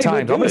 And at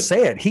times, I'm going to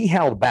say it, he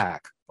held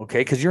back,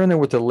 okay, because you're in there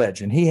with the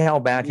legend. He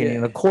held back,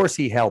 and of course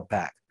he held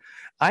back.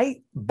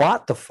 I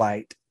bought the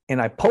fight and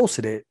I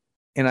posted it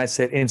and I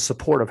said in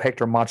support of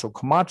Hector Macho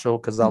Camacho,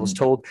 because I was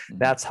told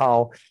that's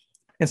how,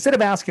 instead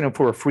of asking him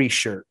for a free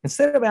shirt,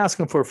 instead of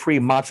asking for a free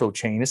Macho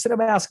chain, instead of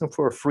asking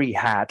for a free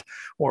hat,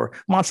 or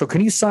Macho,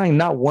 can you sign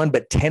not one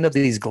but 10 of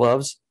these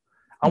gloves?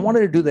 I wanted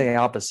to do the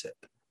opposite.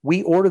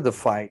 We ordered the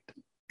fight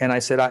and I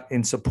said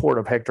in support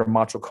of Hector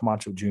Macho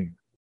Camacho Jr.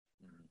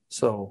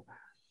 So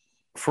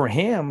for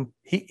him,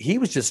 he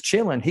was just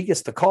chilling. He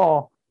gets the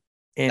call.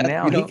 And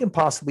now he can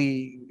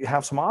possibly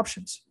have some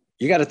options.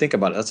 You got to think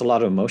about it. That's a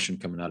lot of emotion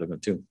coming out of him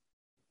too.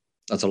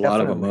 That's a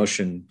lot of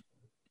emotion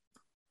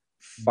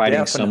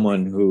fighting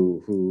someone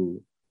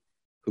who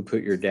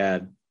put your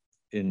dad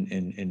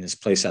in his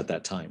place at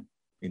that time,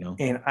 you know?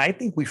 And I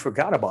think we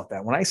forgot about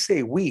that. When I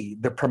say we,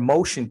 the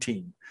promotion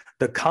team,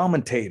 the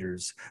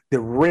commentators, the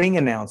ring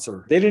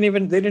announcer, they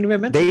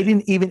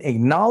didn't even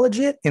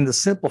acknowledge it, in the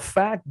simple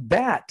fact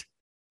that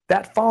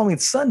following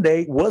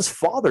Sunday was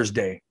Father's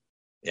Day.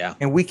 Yeah.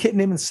 And we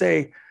couldn't even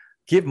say,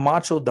 give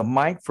Macho the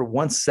mic for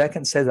 1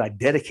 second, says I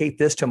dedicate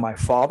this to my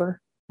father,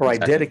 or I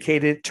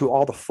dedicate it to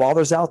all the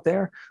fathers out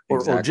there,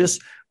 or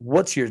just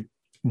what's your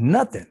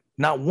nothing.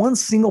 Not one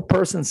single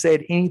person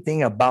said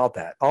anything about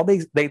that. All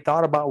they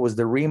thought about was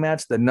the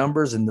rematch, the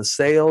numbers, and the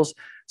sales.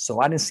 So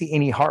I didn't see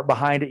any heart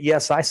behind it.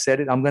 Yes, I said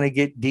it. I'm going to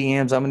get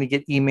DMs. I'm going to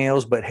get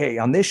emails. But hey,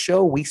 on this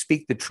show, we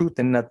speak the truth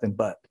and nothing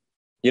but.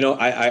 You know,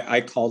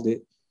 I called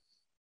it.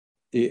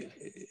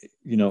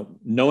 You know,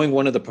 knowing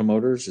one of the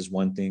promoters is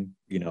one thing.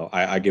 You know,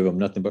 I give him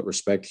nothing but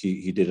respect.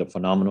 He did a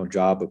phenomenal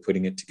job of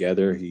putting it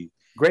together.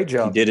 Great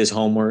job. He did his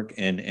homework,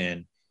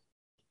 and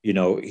you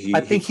know,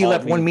 I think he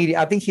left one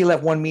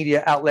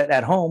media outlet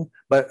at home,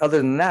 but other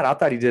than that, I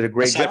thought he did a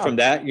great job. Aside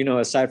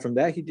from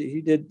that,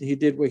 he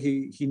did what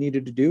he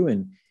needed to do,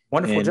 and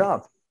wonderful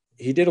job.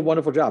 He did a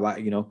wonderful job.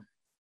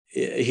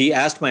 He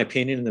asked my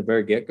opinion in the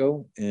very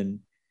get-go, and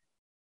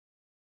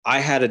I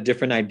had a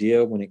different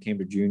idea when it came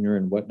to Junior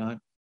and whatnot.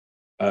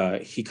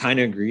 He kind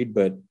of agreed,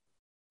 but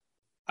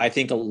I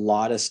think a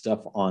lot of stuff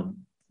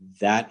on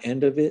that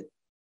end of it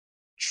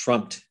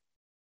trumped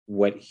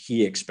what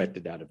he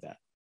expected out of that.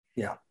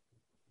 Yeah.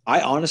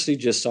 I honestly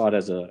just saw it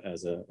as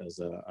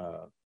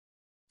a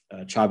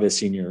Chavez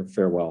Senior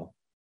farewell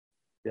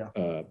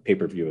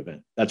pay-per-view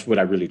event. That's what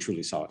I really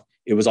truly saw it.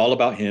 It was all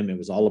about him. It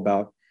was all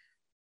about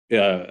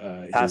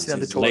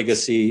his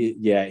legacy.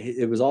 Yeah,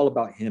 it was all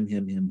about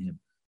him.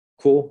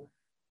 Cool.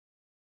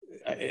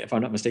 If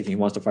I'm not mistaken, he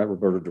wants to fight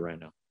Roberto Duran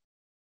now.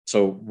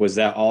 So was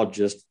that all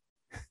just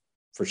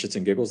for shits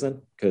and giggles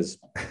then? Because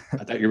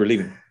I thought you were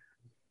leaving.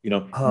 You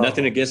know,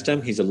 nothing against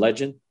him. He's a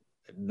legend.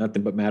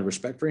 Nothing but mad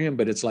respect for him.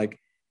 But it's like,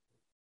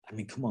 I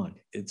mean, come on.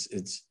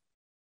 It's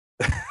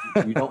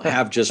you don't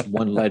have just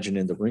one legend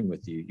in the ring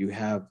with you. You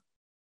have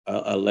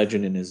a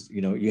legend in his,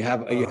 you know, you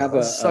have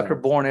a sucker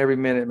born every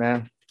minute,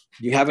 man.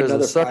 You have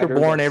another sucker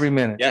born every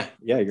minute. Yeah.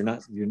 You're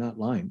not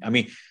lying. I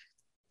mean,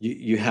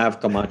 you have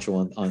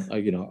Camacho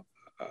on you know,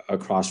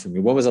 across from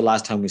you. When was the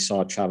last time we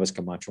saw Chavez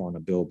Camacho on a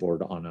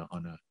billboard on a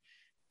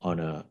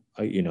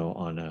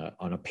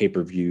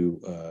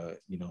pay-per-view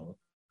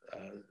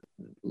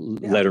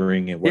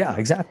lettering and whatnot? Yeah,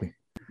 exactly.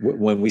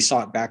 When we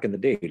saw it back in the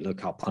day, look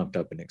how pumped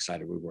up and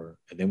excited we were.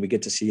 And then we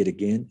get to see it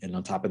again. And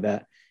on top of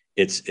that,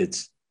 it's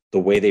the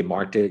way they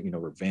marked it, you know,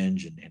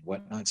 revenge and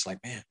whatnot. It's like,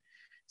 man,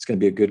 it's going to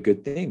be a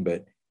good thing.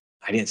 But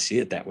I didn't see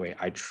it that way.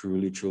 I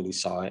truly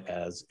saw it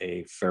as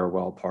a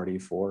farewell party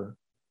for,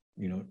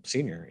 you know,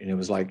 Senior. And it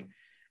was like,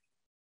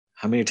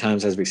 how many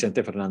times has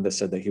Vicente Hernandez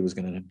said that he was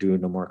going to do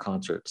no more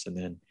concerts? And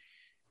then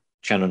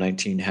Channel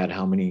 19 had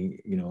how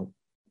many,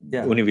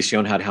 Yeah.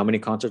 Univision had how many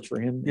concerts for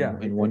him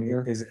in 1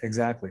 year?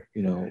 Exactly.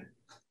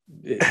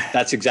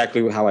 That's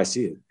exactly how I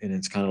see it. And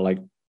it's kind of like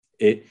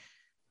it,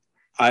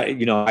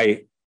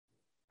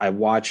 I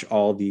watch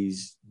all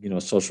these,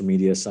 social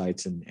media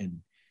sites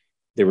and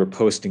they were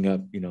posting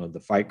up,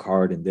 the fight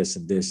card and this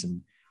and this.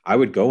 And I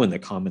would go in the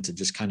comments and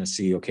just kind of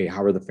see, okay,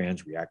 how are the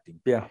fans reacting?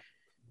 Yeah.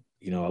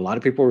 A lot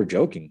of people were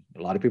joking.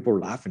 A lot of people were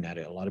laughing at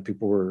it. A lot of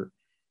people were,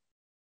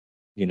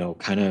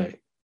 kind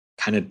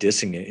of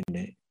dissing it.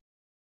 And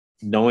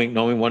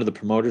knowing one of the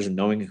promoters and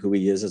knowing who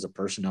he is as a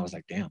person, I was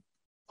like, damn,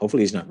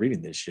 hopefully he's not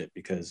reading this shit,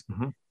 because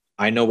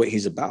I know what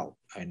he's about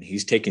and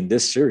he's taking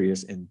this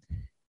serious. And,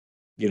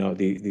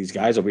 these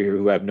guys over here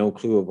who have no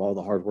clue of all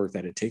the hard work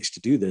that it takes to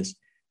do this,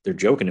 they're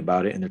joking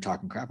about it and they're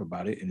talking crap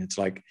about it. And it's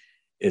like,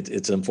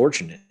 it's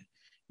unfortunate,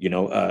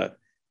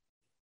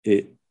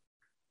 it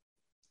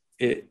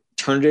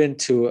turned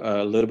into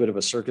a little bit of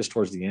a circus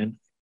towards the end.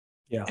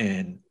 Yeah.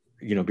 And,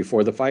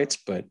 before the fights,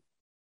 but,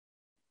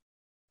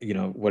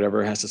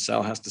 whatever has to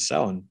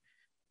sell. And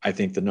I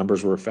think the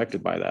numbers were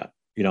affected by that.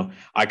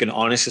 I can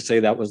honestly say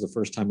that was the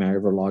first time I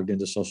ever logged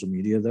into social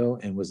media though,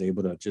 and was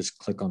able to just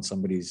click on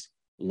somebody's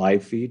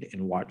live feed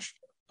and watch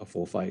a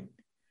full fight.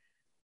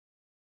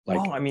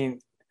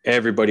 Like,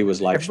 everybody was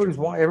live streaming.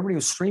 Everybody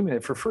was streaming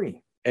it for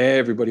free.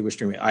 Everybody was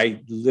streaming.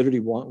 I literally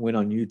went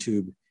on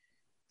YouTube,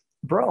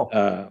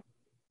 bro.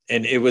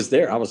 And it was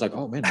there. I was like,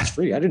 oh man, it's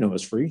free. I didn't know it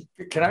was free.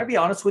 Can I be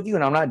honest with you?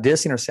 And I'm not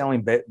dissing or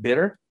sounding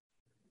bitter.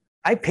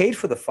 I paid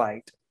for the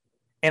fight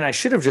and I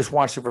should have just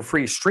watched it for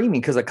free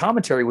streaming because the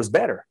commentary was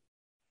better.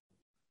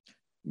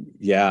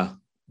 Yeah.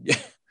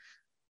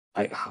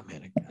 I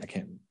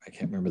can't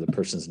remember the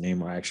person's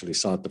name, or I actually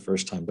saw it the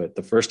first time, but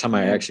the first time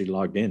I actually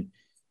logged in,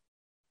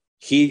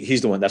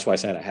 he's the one. That's why I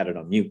said I had it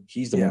on mute.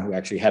 He's the one who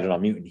actually had it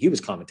on mute, and he was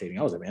commentating.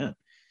 I was like, man,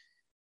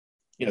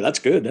 that's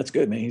good. That's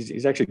good, man.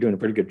 He's actually doing a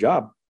pretty good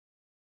job.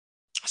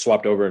 I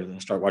swapped over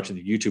and start watching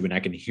the YouTube, and I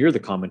can hear the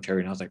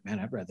commentary, and I was like, man,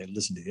 I'd rather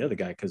listen to the other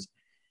guy, because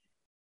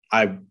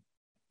the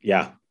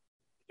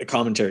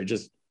commentary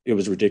it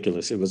was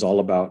ridiculous. It was all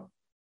about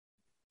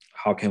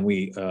how can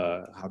we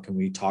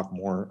talk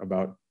more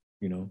about,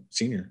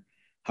 Senior?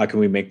 How can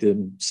we make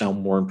them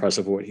sound more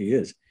impressive of what he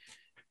is?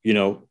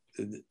 And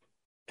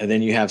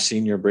then you have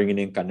Senior bringing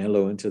in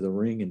Canelo into the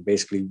ring and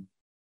basically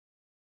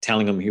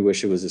telling him he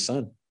wished it was his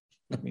son.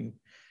 I mean,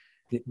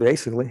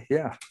 basically,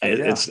 yeah.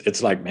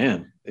 It's like,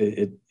 man,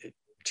 it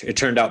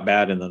turned out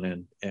bad in the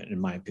end, in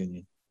my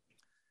opinion.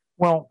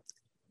 Well,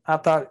 I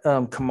thought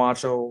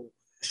Camacho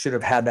should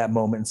have had that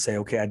moment and say,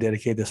 okay, I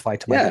dedicate this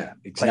fight to my dad.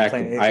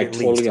 Exactly. I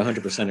totally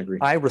 100% agree.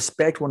 I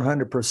respect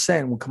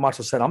 100% when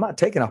Camacho said, I'm not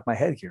taking off my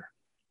head here.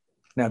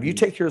 Now, if you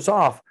take yours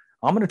off,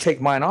 I'm going to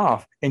take mine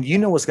off, and you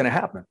know what's going to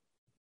happen.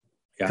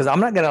 Because I'm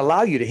not going to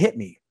allow you to hit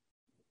me.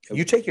 Yep.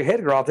 You take your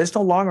headgear off, it's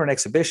no longer an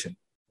exhibition.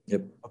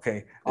 Yep.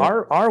 Okay.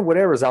 Yep. Our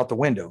whatever is out the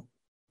window.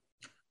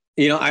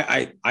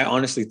 I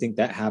honestly think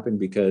that happened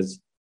because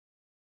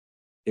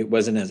it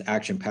wasn't as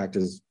action-packed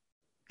as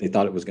they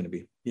thought it was going to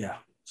be. Yeah.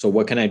 So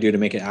what can I do to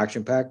make it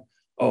action-packed?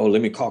 Oh,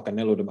 let me call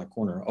Canelo to my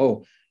corner.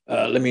 Oh,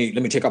 let me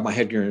take off my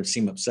headgear and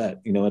seem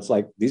upset. It's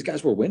like these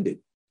guys were winded.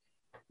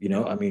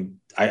 I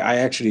mean, I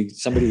actually,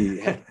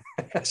 somebody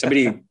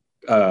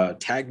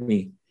tagged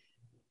me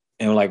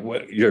and like,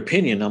 what your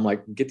opinion? I'm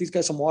like, get these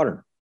guys some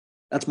water.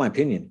 That's my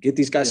opinion. Get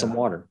these guys some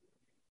water.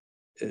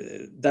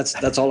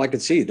 That's all I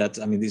could see.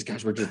 These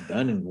guys were just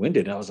done and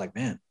winded. I was like,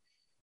 man,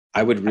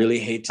 I would really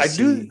hate to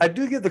see. I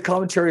do give the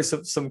commentary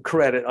some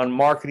credit on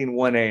marketing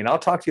 1A, and I'll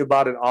talk to you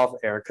about it off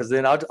air, because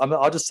then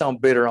I'll just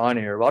sound bitter on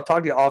air. But I'll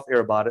talk to you off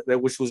air about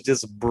it, which was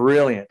just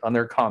brilliant on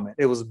their comment.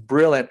 It was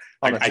brilliant.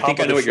 I think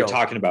I know what you're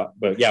talking about,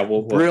 but yeah,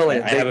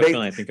 brilliant. I have a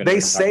feeling I think they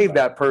saved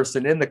that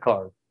person in the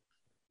card.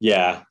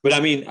 Yeah, but I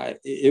mean,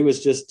 it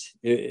was just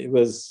it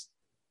was.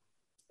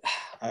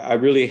 I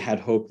really had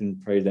hoped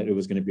and prayed that it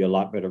was going to be a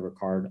lot better of a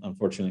card.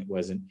 Unfortunately, it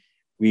wasn't.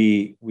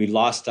 We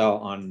lost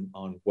out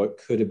on what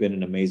could have been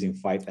an amazing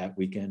fight that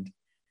weekend,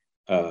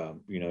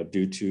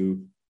 due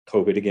to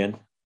COVID again.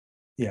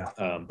 Yeah.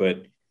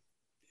 But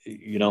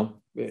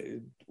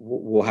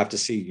we'll have to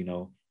see.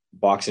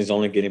 Boxing is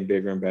only getting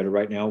bigger and better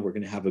right now. We're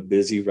going to have a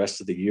busy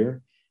rest of the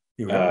year.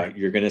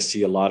 You're going to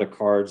see a lot of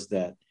cards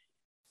that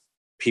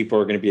people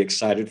are going to be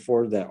excited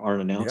for that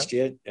aren't announced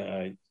yet.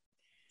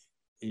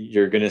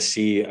 You're going to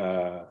see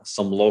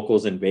some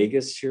locals in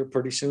Vegas here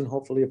pretty soon,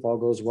 hopefully, if all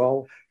goes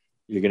well.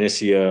 You're going to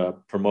see a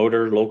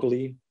promoter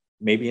locally,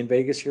 maybe in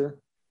Vegas here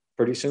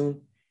pretty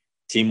soon.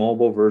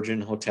 T-Mobile,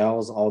 Virgin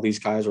Hotels, all these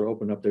guys are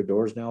opening up their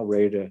doors now,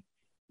 ready to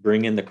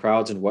bring in the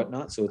crowds and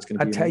whatnot. So it's going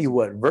to be I tell you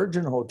what,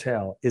 Virgin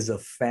Hotel is a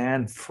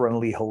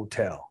fan-friendly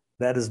hotel.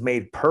 That is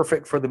made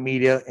perfect for the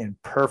media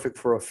and perfect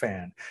for a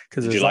fan.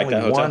 Because there's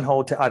only one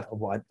hotel.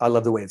 I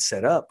love the way it's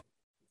set up.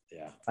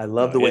 Yeah. I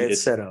love the way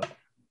it's set up.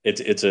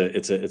 It's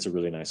a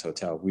really nice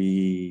hotel.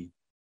 We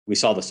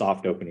saw the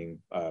soft opening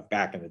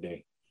back in the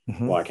day.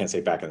 Mm-hmm. Well, I can't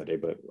say back in the day,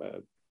 but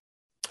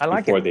I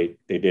like before they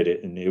did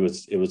it, and it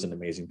was an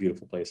amazing,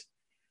 beautiful place.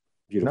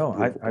 No,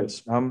 beautiful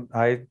place.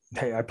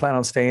 hey, I plan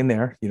on staying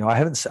there. You know,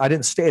 I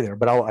didn't stay there,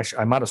 but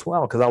I might as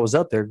well, because I was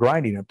up there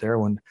grinding up there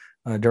when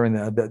during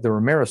the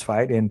Ramirez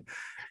fight. And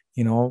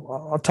you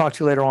know, I'll talk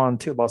to you later on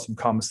too about some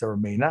comments that were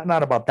made,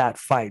 not about that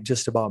fight,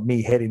 just about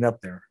me heading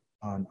up there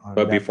on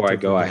But that before I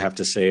go, particular I day. have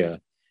to say,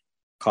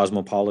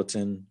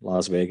 Cosmopolitan,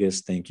 Las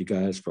Vegas, thank you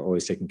guys for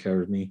always taking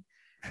care of me.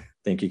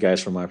 Thank you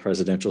guys for my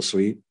presidential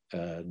suite.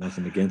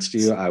 Nothing against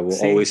you. I will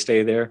always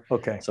stay there.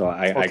 Okay. So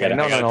I Okay.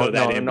 gotta throw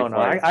that in.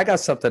 I got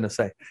something to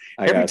say.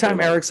 I Every gotta throw time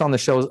that in. Eric's on the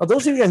show,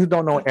 those of you guys who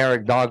don't know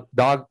Eric, dog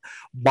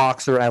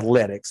boxer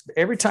athletics,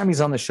 every time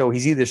he's on the show,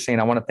 he's either saying,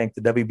 I want to thank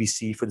the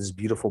WBC for this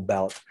beautiful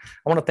belt.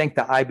 I want to thank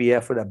the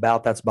IBF for that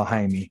belt that's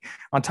behind me.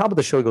 On top of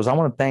the show, he goes, I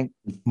want to thank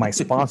my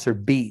sponsor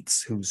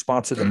Beats, who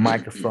sponsored the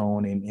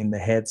microphone and the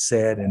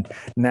headset. And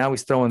now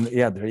he's throwing,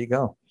 there you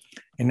go.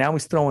 And now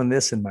he's throwing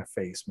this in my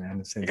face,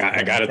 man.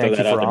 I got to throw thank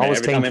that you out for there. always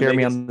Every taking time care of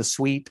me Vegas, on the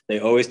suite. they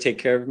always take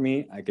care of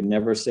me. I can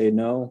never say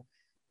no.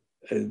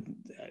 3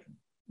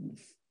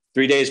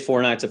 days,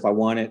 4 nights, if I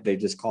want it. They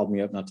just called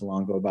me up not too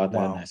long ago about that.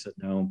 Wow. And I said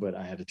no, but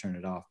I had to turn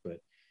it off. But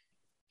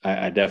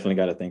I definitely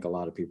got to thank a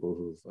lot of people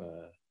who've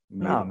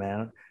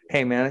man.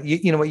 Hey, man,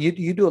 you know what?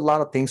 You do a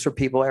lot of things for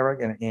people,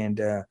 Eric.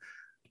 And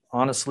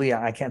honestly,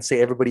 I can't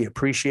say everybody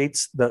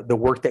appreciates the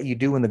work that you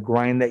do and the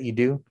grind that you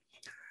do.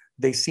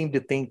 They seem to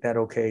think that,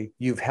 okay,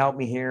 you've helped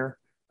me here.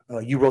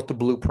 You wrote the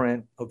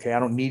blueprint. Okay, I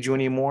don't need you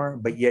anymore.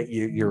 But yet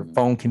your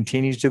phone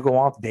continues to go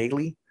off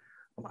daily.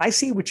 I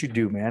see what you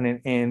do,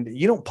 man. And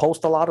you don't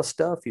post a lot of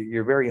stuff.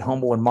 You're a very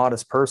humble and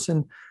modest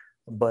person.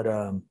 But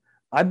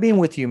I've been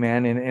with you,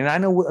 man. And I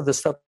know the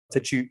stuff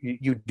that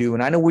you do.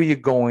 And I know where you're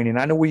going. And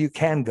I know where you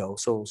can go.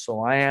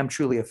 So I am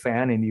truly a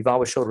fan. And you've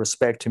always showed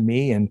respect to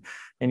me. And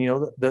you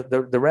know,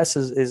 the rest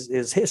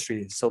is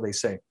history, so they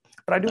say.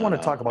 But I do want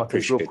to talk about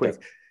this real quick.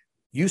 That.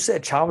 You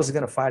said Chavez is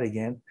going to fight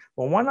again.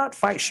 Well, why not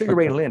fight Sugar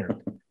Ray Leonard?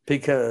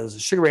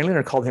 Because Sugar Ray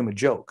Leonard called him a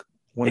joke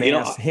when they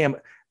asked him.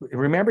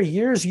 Remember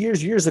years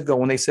ago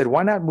when they said,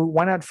 why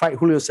not fight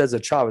Julio Cesar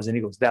Chavez? And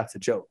he goes, that's a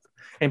joke.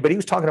 But he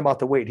was talking about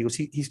the weight. He goes,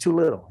 he's too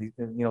little,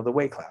 the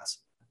weight class.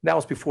 That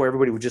was before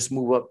everybody would just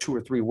move up 2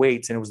 or 3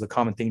 weights. And it was the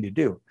common thing to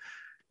do.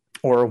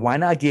 Or why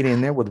not get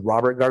in there with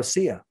Robert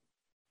Garcia?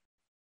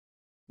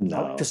 No,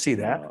 I'd like to see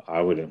that. No,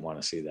 I wouldn't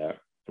want to see that.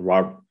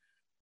 Robert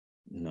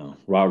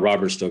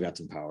still got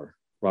some power.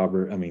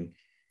 Robert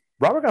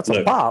got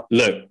some pop.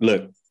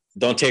 Look,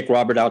 don't take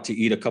Robert out to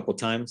eat a couple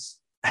times.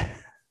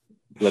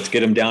 Let's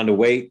get him down to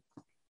weight.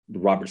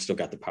 Robert still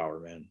got the power,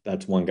 man.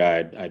 That's one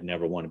guy I'd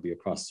never want to be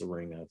across the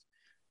ring of.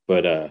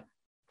 But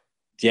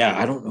yeah,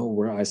 I don't know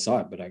where I saw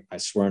it, but I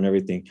swear on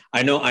everything.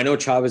 I know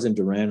Chavez and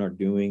Duran are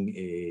doing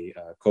a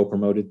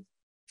co-promoted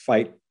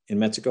fight in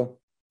Mexico.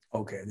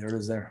 Okay, there it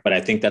is there. But I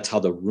think that's how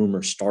the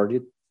rumor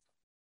started,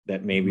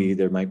 that maybe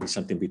there might be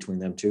something between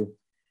them two.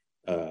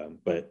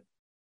 But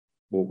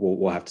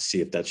we'll have to see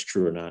if that's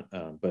true or not.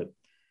 But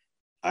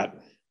I'm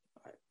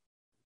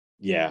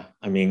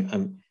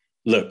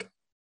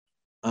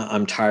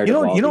tired of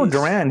all these.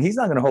 Duran, he's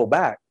not going to hold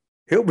back.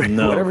 He'll bring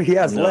whatever he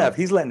has left.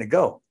 He's letting it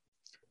go.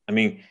 I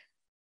mean,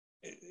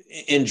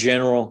 in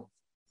general,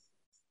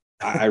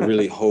 I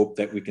really hope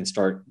that we can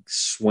start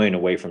swaying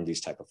away from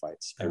these type of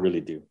fights. I really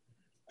do.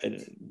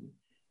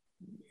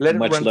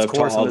 Much love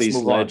to all these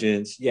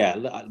legends. Yeah,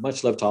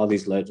 much love to all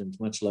these legends.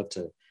 Much love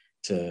to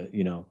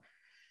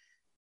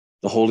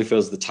the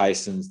Holyfields, the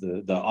Tysons,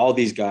 the all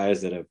these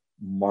guys that have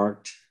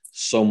marked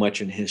so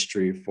much in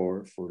history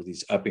for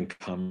these up and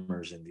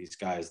comers and these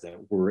guys that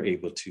we're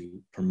able to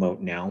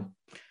promote now.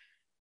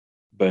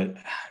 But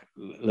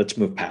let's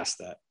move past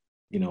that.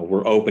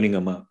 We're opening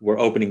them up. We're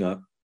opening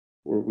up.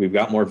 We've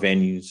got more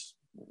venues.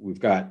 We've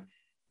got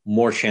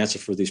more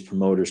chances for these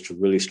promoters to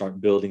really start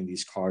building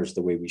these cards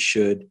the way we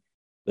should.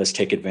 Let's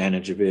take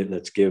advantage of it.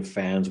 Let's give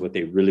fans what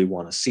they really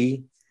want to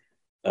see.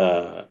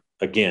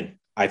 Again,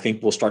 I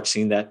think we'll start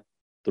seeing that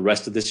the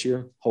rest of this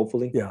year,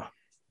 hopefully. Yeah.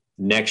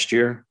 Next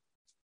year,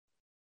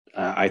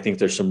 I think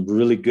there's some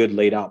really good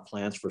laid out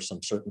plans for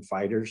some certain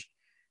fighters.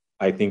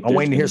 I think I'm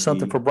waiting to hear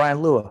something for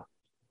Brian Lua.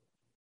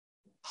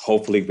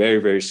 Hopefully very,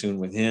 very soon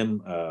with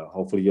him.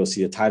 Hopefully you'll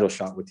see a title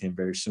shot with him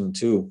very soon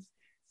too.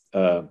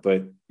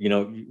 But,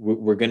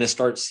 we're going to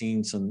start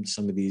seeing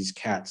some of these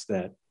cats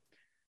that,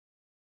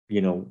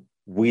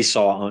 we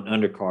saw on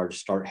undercards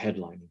start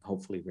headlining,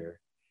 hopefully very.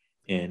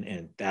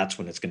 And that's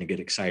when it's going to get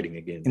exciting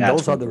again. And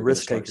those are the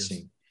risk takers.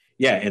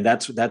 Yeah. And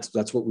that's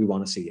what we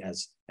want to see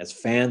as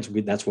fans.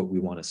 That's what we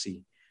want to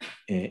see.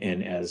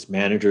 And as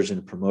managers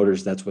and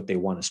promoters, that's what they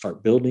want to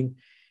start building.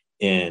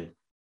 And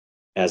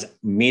as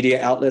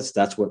media outlets,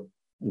 that's what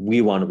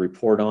we want to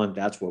report on.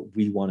 That's what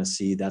we want to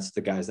see. That's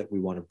the guys that we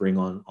want to bring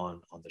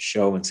on the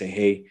show and say,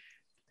 hey,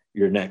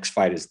 your next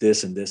fight is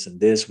this and this and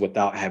this,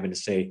 without having to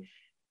say,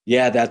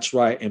 yeah, that's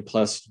right. And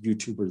plus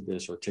YouTuber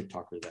this or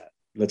TikToker that.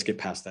 Let's get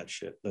past that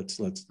shit. Let's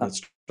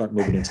start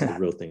moving into the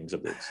real things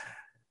of this.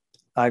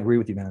 I agree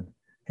with you, man.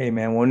 Hey,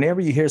 man,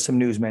 whenever you hear some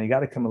news, man, you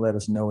got to come and let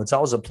us know. It's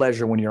always a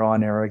pleasure when you're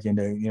on, Eric, and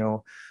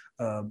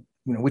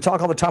you know, we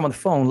talk all the time on the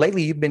phone.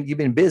 Lately, you've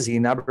been busy,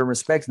 and I've been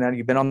respecting that.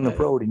 You've been on the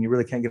road, and you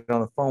really can't get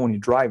on the phone when you're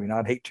driving.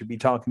 I'd hate to be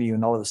talking to you,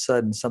 and all of a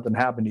sudden something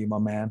happened to you, my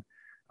man.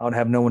 I would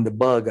have no one to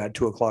bug at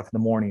 2 o'clock in the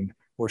morning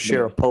or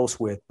share a post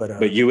with.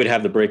 But you would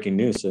have the breaking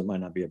news, so it might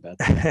not be a bad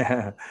thing.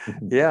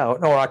 Yeah,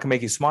 no, or I can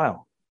make you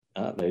smile.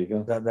 There you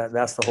go.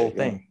 That's the whole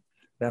thing.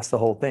 That's the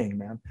whole thing,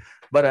 man.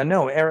 But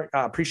no, Eric,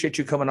 I appreciate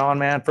you coming on,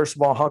 man. First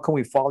of all, how can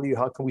we follow you?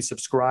 How can we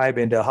subscribe?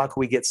 And how can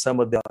we get some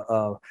of the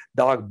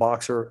Dog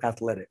Boxer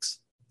athletics?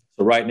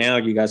 So right now,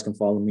 you guys can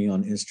follow me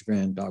on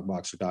Instagram,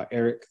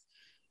 dogboxer.eric.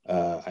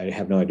 I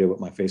have no idea what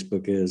my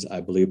Facebook is.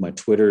 I believe my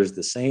Twitter is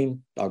the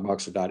same,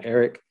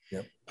 dogboxer.eric.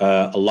 Yep.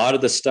 A lot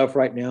of the stuff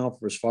right now,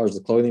 as far as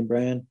the clothing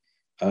brand,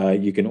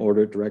 you can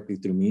order it directly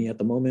through me at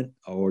the moment,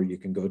 or you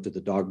can go to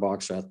the Dog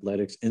Boxer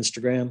Athletics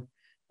Instagram.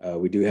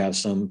 We do have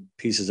some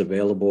pieces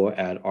available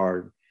at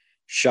our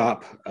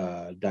shop,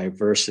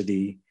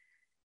 Diversity,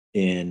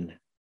 in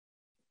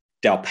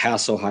Del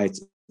Paso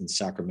Heights in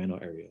Sacramento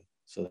area.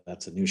 So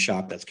that's a new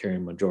shop that's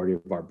carrying majority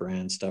of our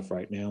brand stuff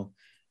right now.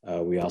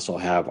 We also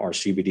have our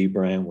CBD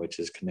brand, which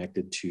is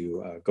connected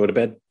to Go to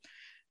Bed.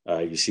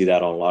 You see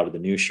that on a lot of the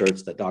new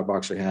shirts that Dog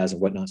Boxer has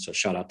and whatnot. So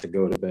shout out to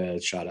Go to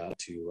Bed, shout out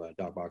to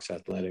Dog Boxer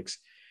Athletics.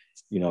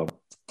 You know,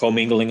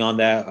 commingling on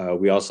that,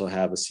 we also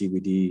have a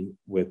CBD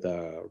with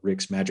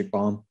Rick's Magic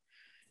Bomb.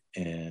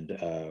 And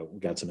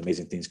we got some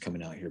amazing things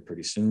coming out here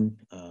pretty soon.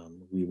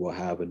 We will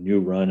have a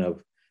new run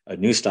of a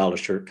new style of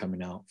shirt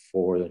coming out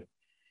for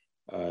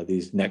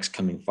these next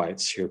coming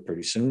fights here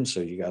pretty soon. So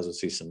you guys will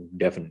see some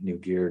definite new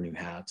gear, new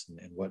hats,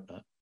 and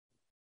whatnot.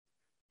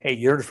 Hey,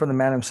 you heard it from the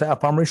man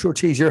himself. I'm Rich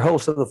Ortiz, your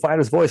host of The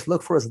Fighter's Voice.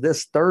 Look for us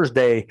this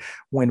Thursday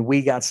when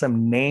we got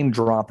some name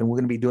drop, and we're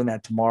going to be doing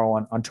that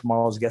tomorrow on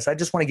tomorrow's guest. I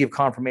just want to give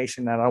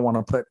confirmation that I don't want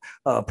to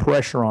put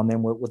pressure on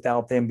them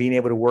without them being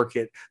able to work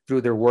it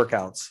through their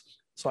workouts.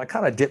 So I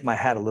kind of dip my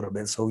hat a little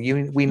bit. So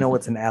we know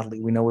it's an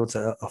athlete. We know it's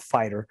a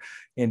fighter.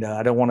 And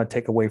I don't want to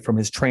take away from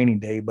his training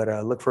day, but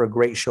look for a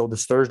great show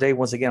this Thursday.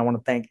 Once again, I want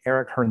to thank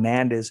Eric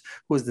Hernandez,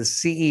 who is the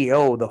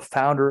CEO, the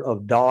founder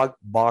of Dog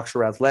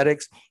Boxer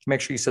Athletics.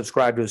 Make sure you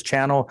subscribe to his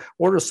channel,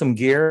 order some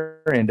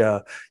gear, and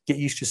get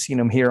used to seeing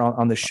him here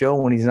on the show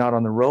when he's not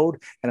on the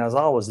road. And as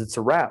always, it's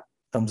a wrap.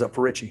 Thumbs up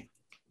for Richie.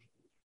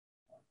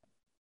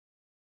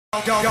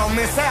 Don't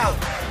miss out.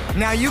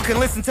 Now you can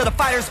listen to the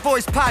Fighter's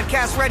Voice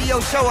podcast radio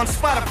show on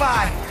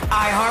Spotify,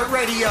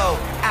 iHeartRadio,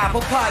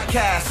 Apple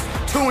Podcasts,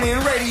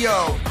 TuneIn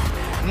Radio.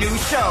 New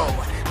show,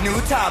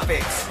 new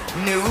topics,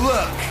 new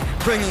look,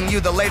 bringing you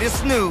the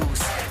latest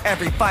news.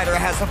 Every fighter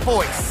has a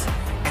voice,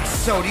 and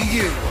so do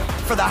you.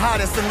 For the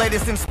hottest and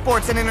latest in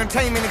sports and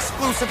entertainment,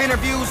 exclusive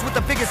interviews with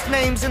the biggest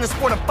names in the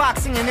sport of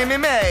boxing and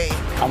MMA.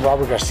 I'm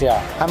Robert Garcia.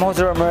 I'm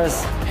Jose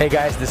Ramirez. Hey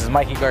guys, this is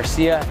Mikey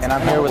Garcia, and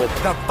I'm here with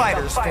The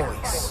Fighter's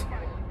Voice.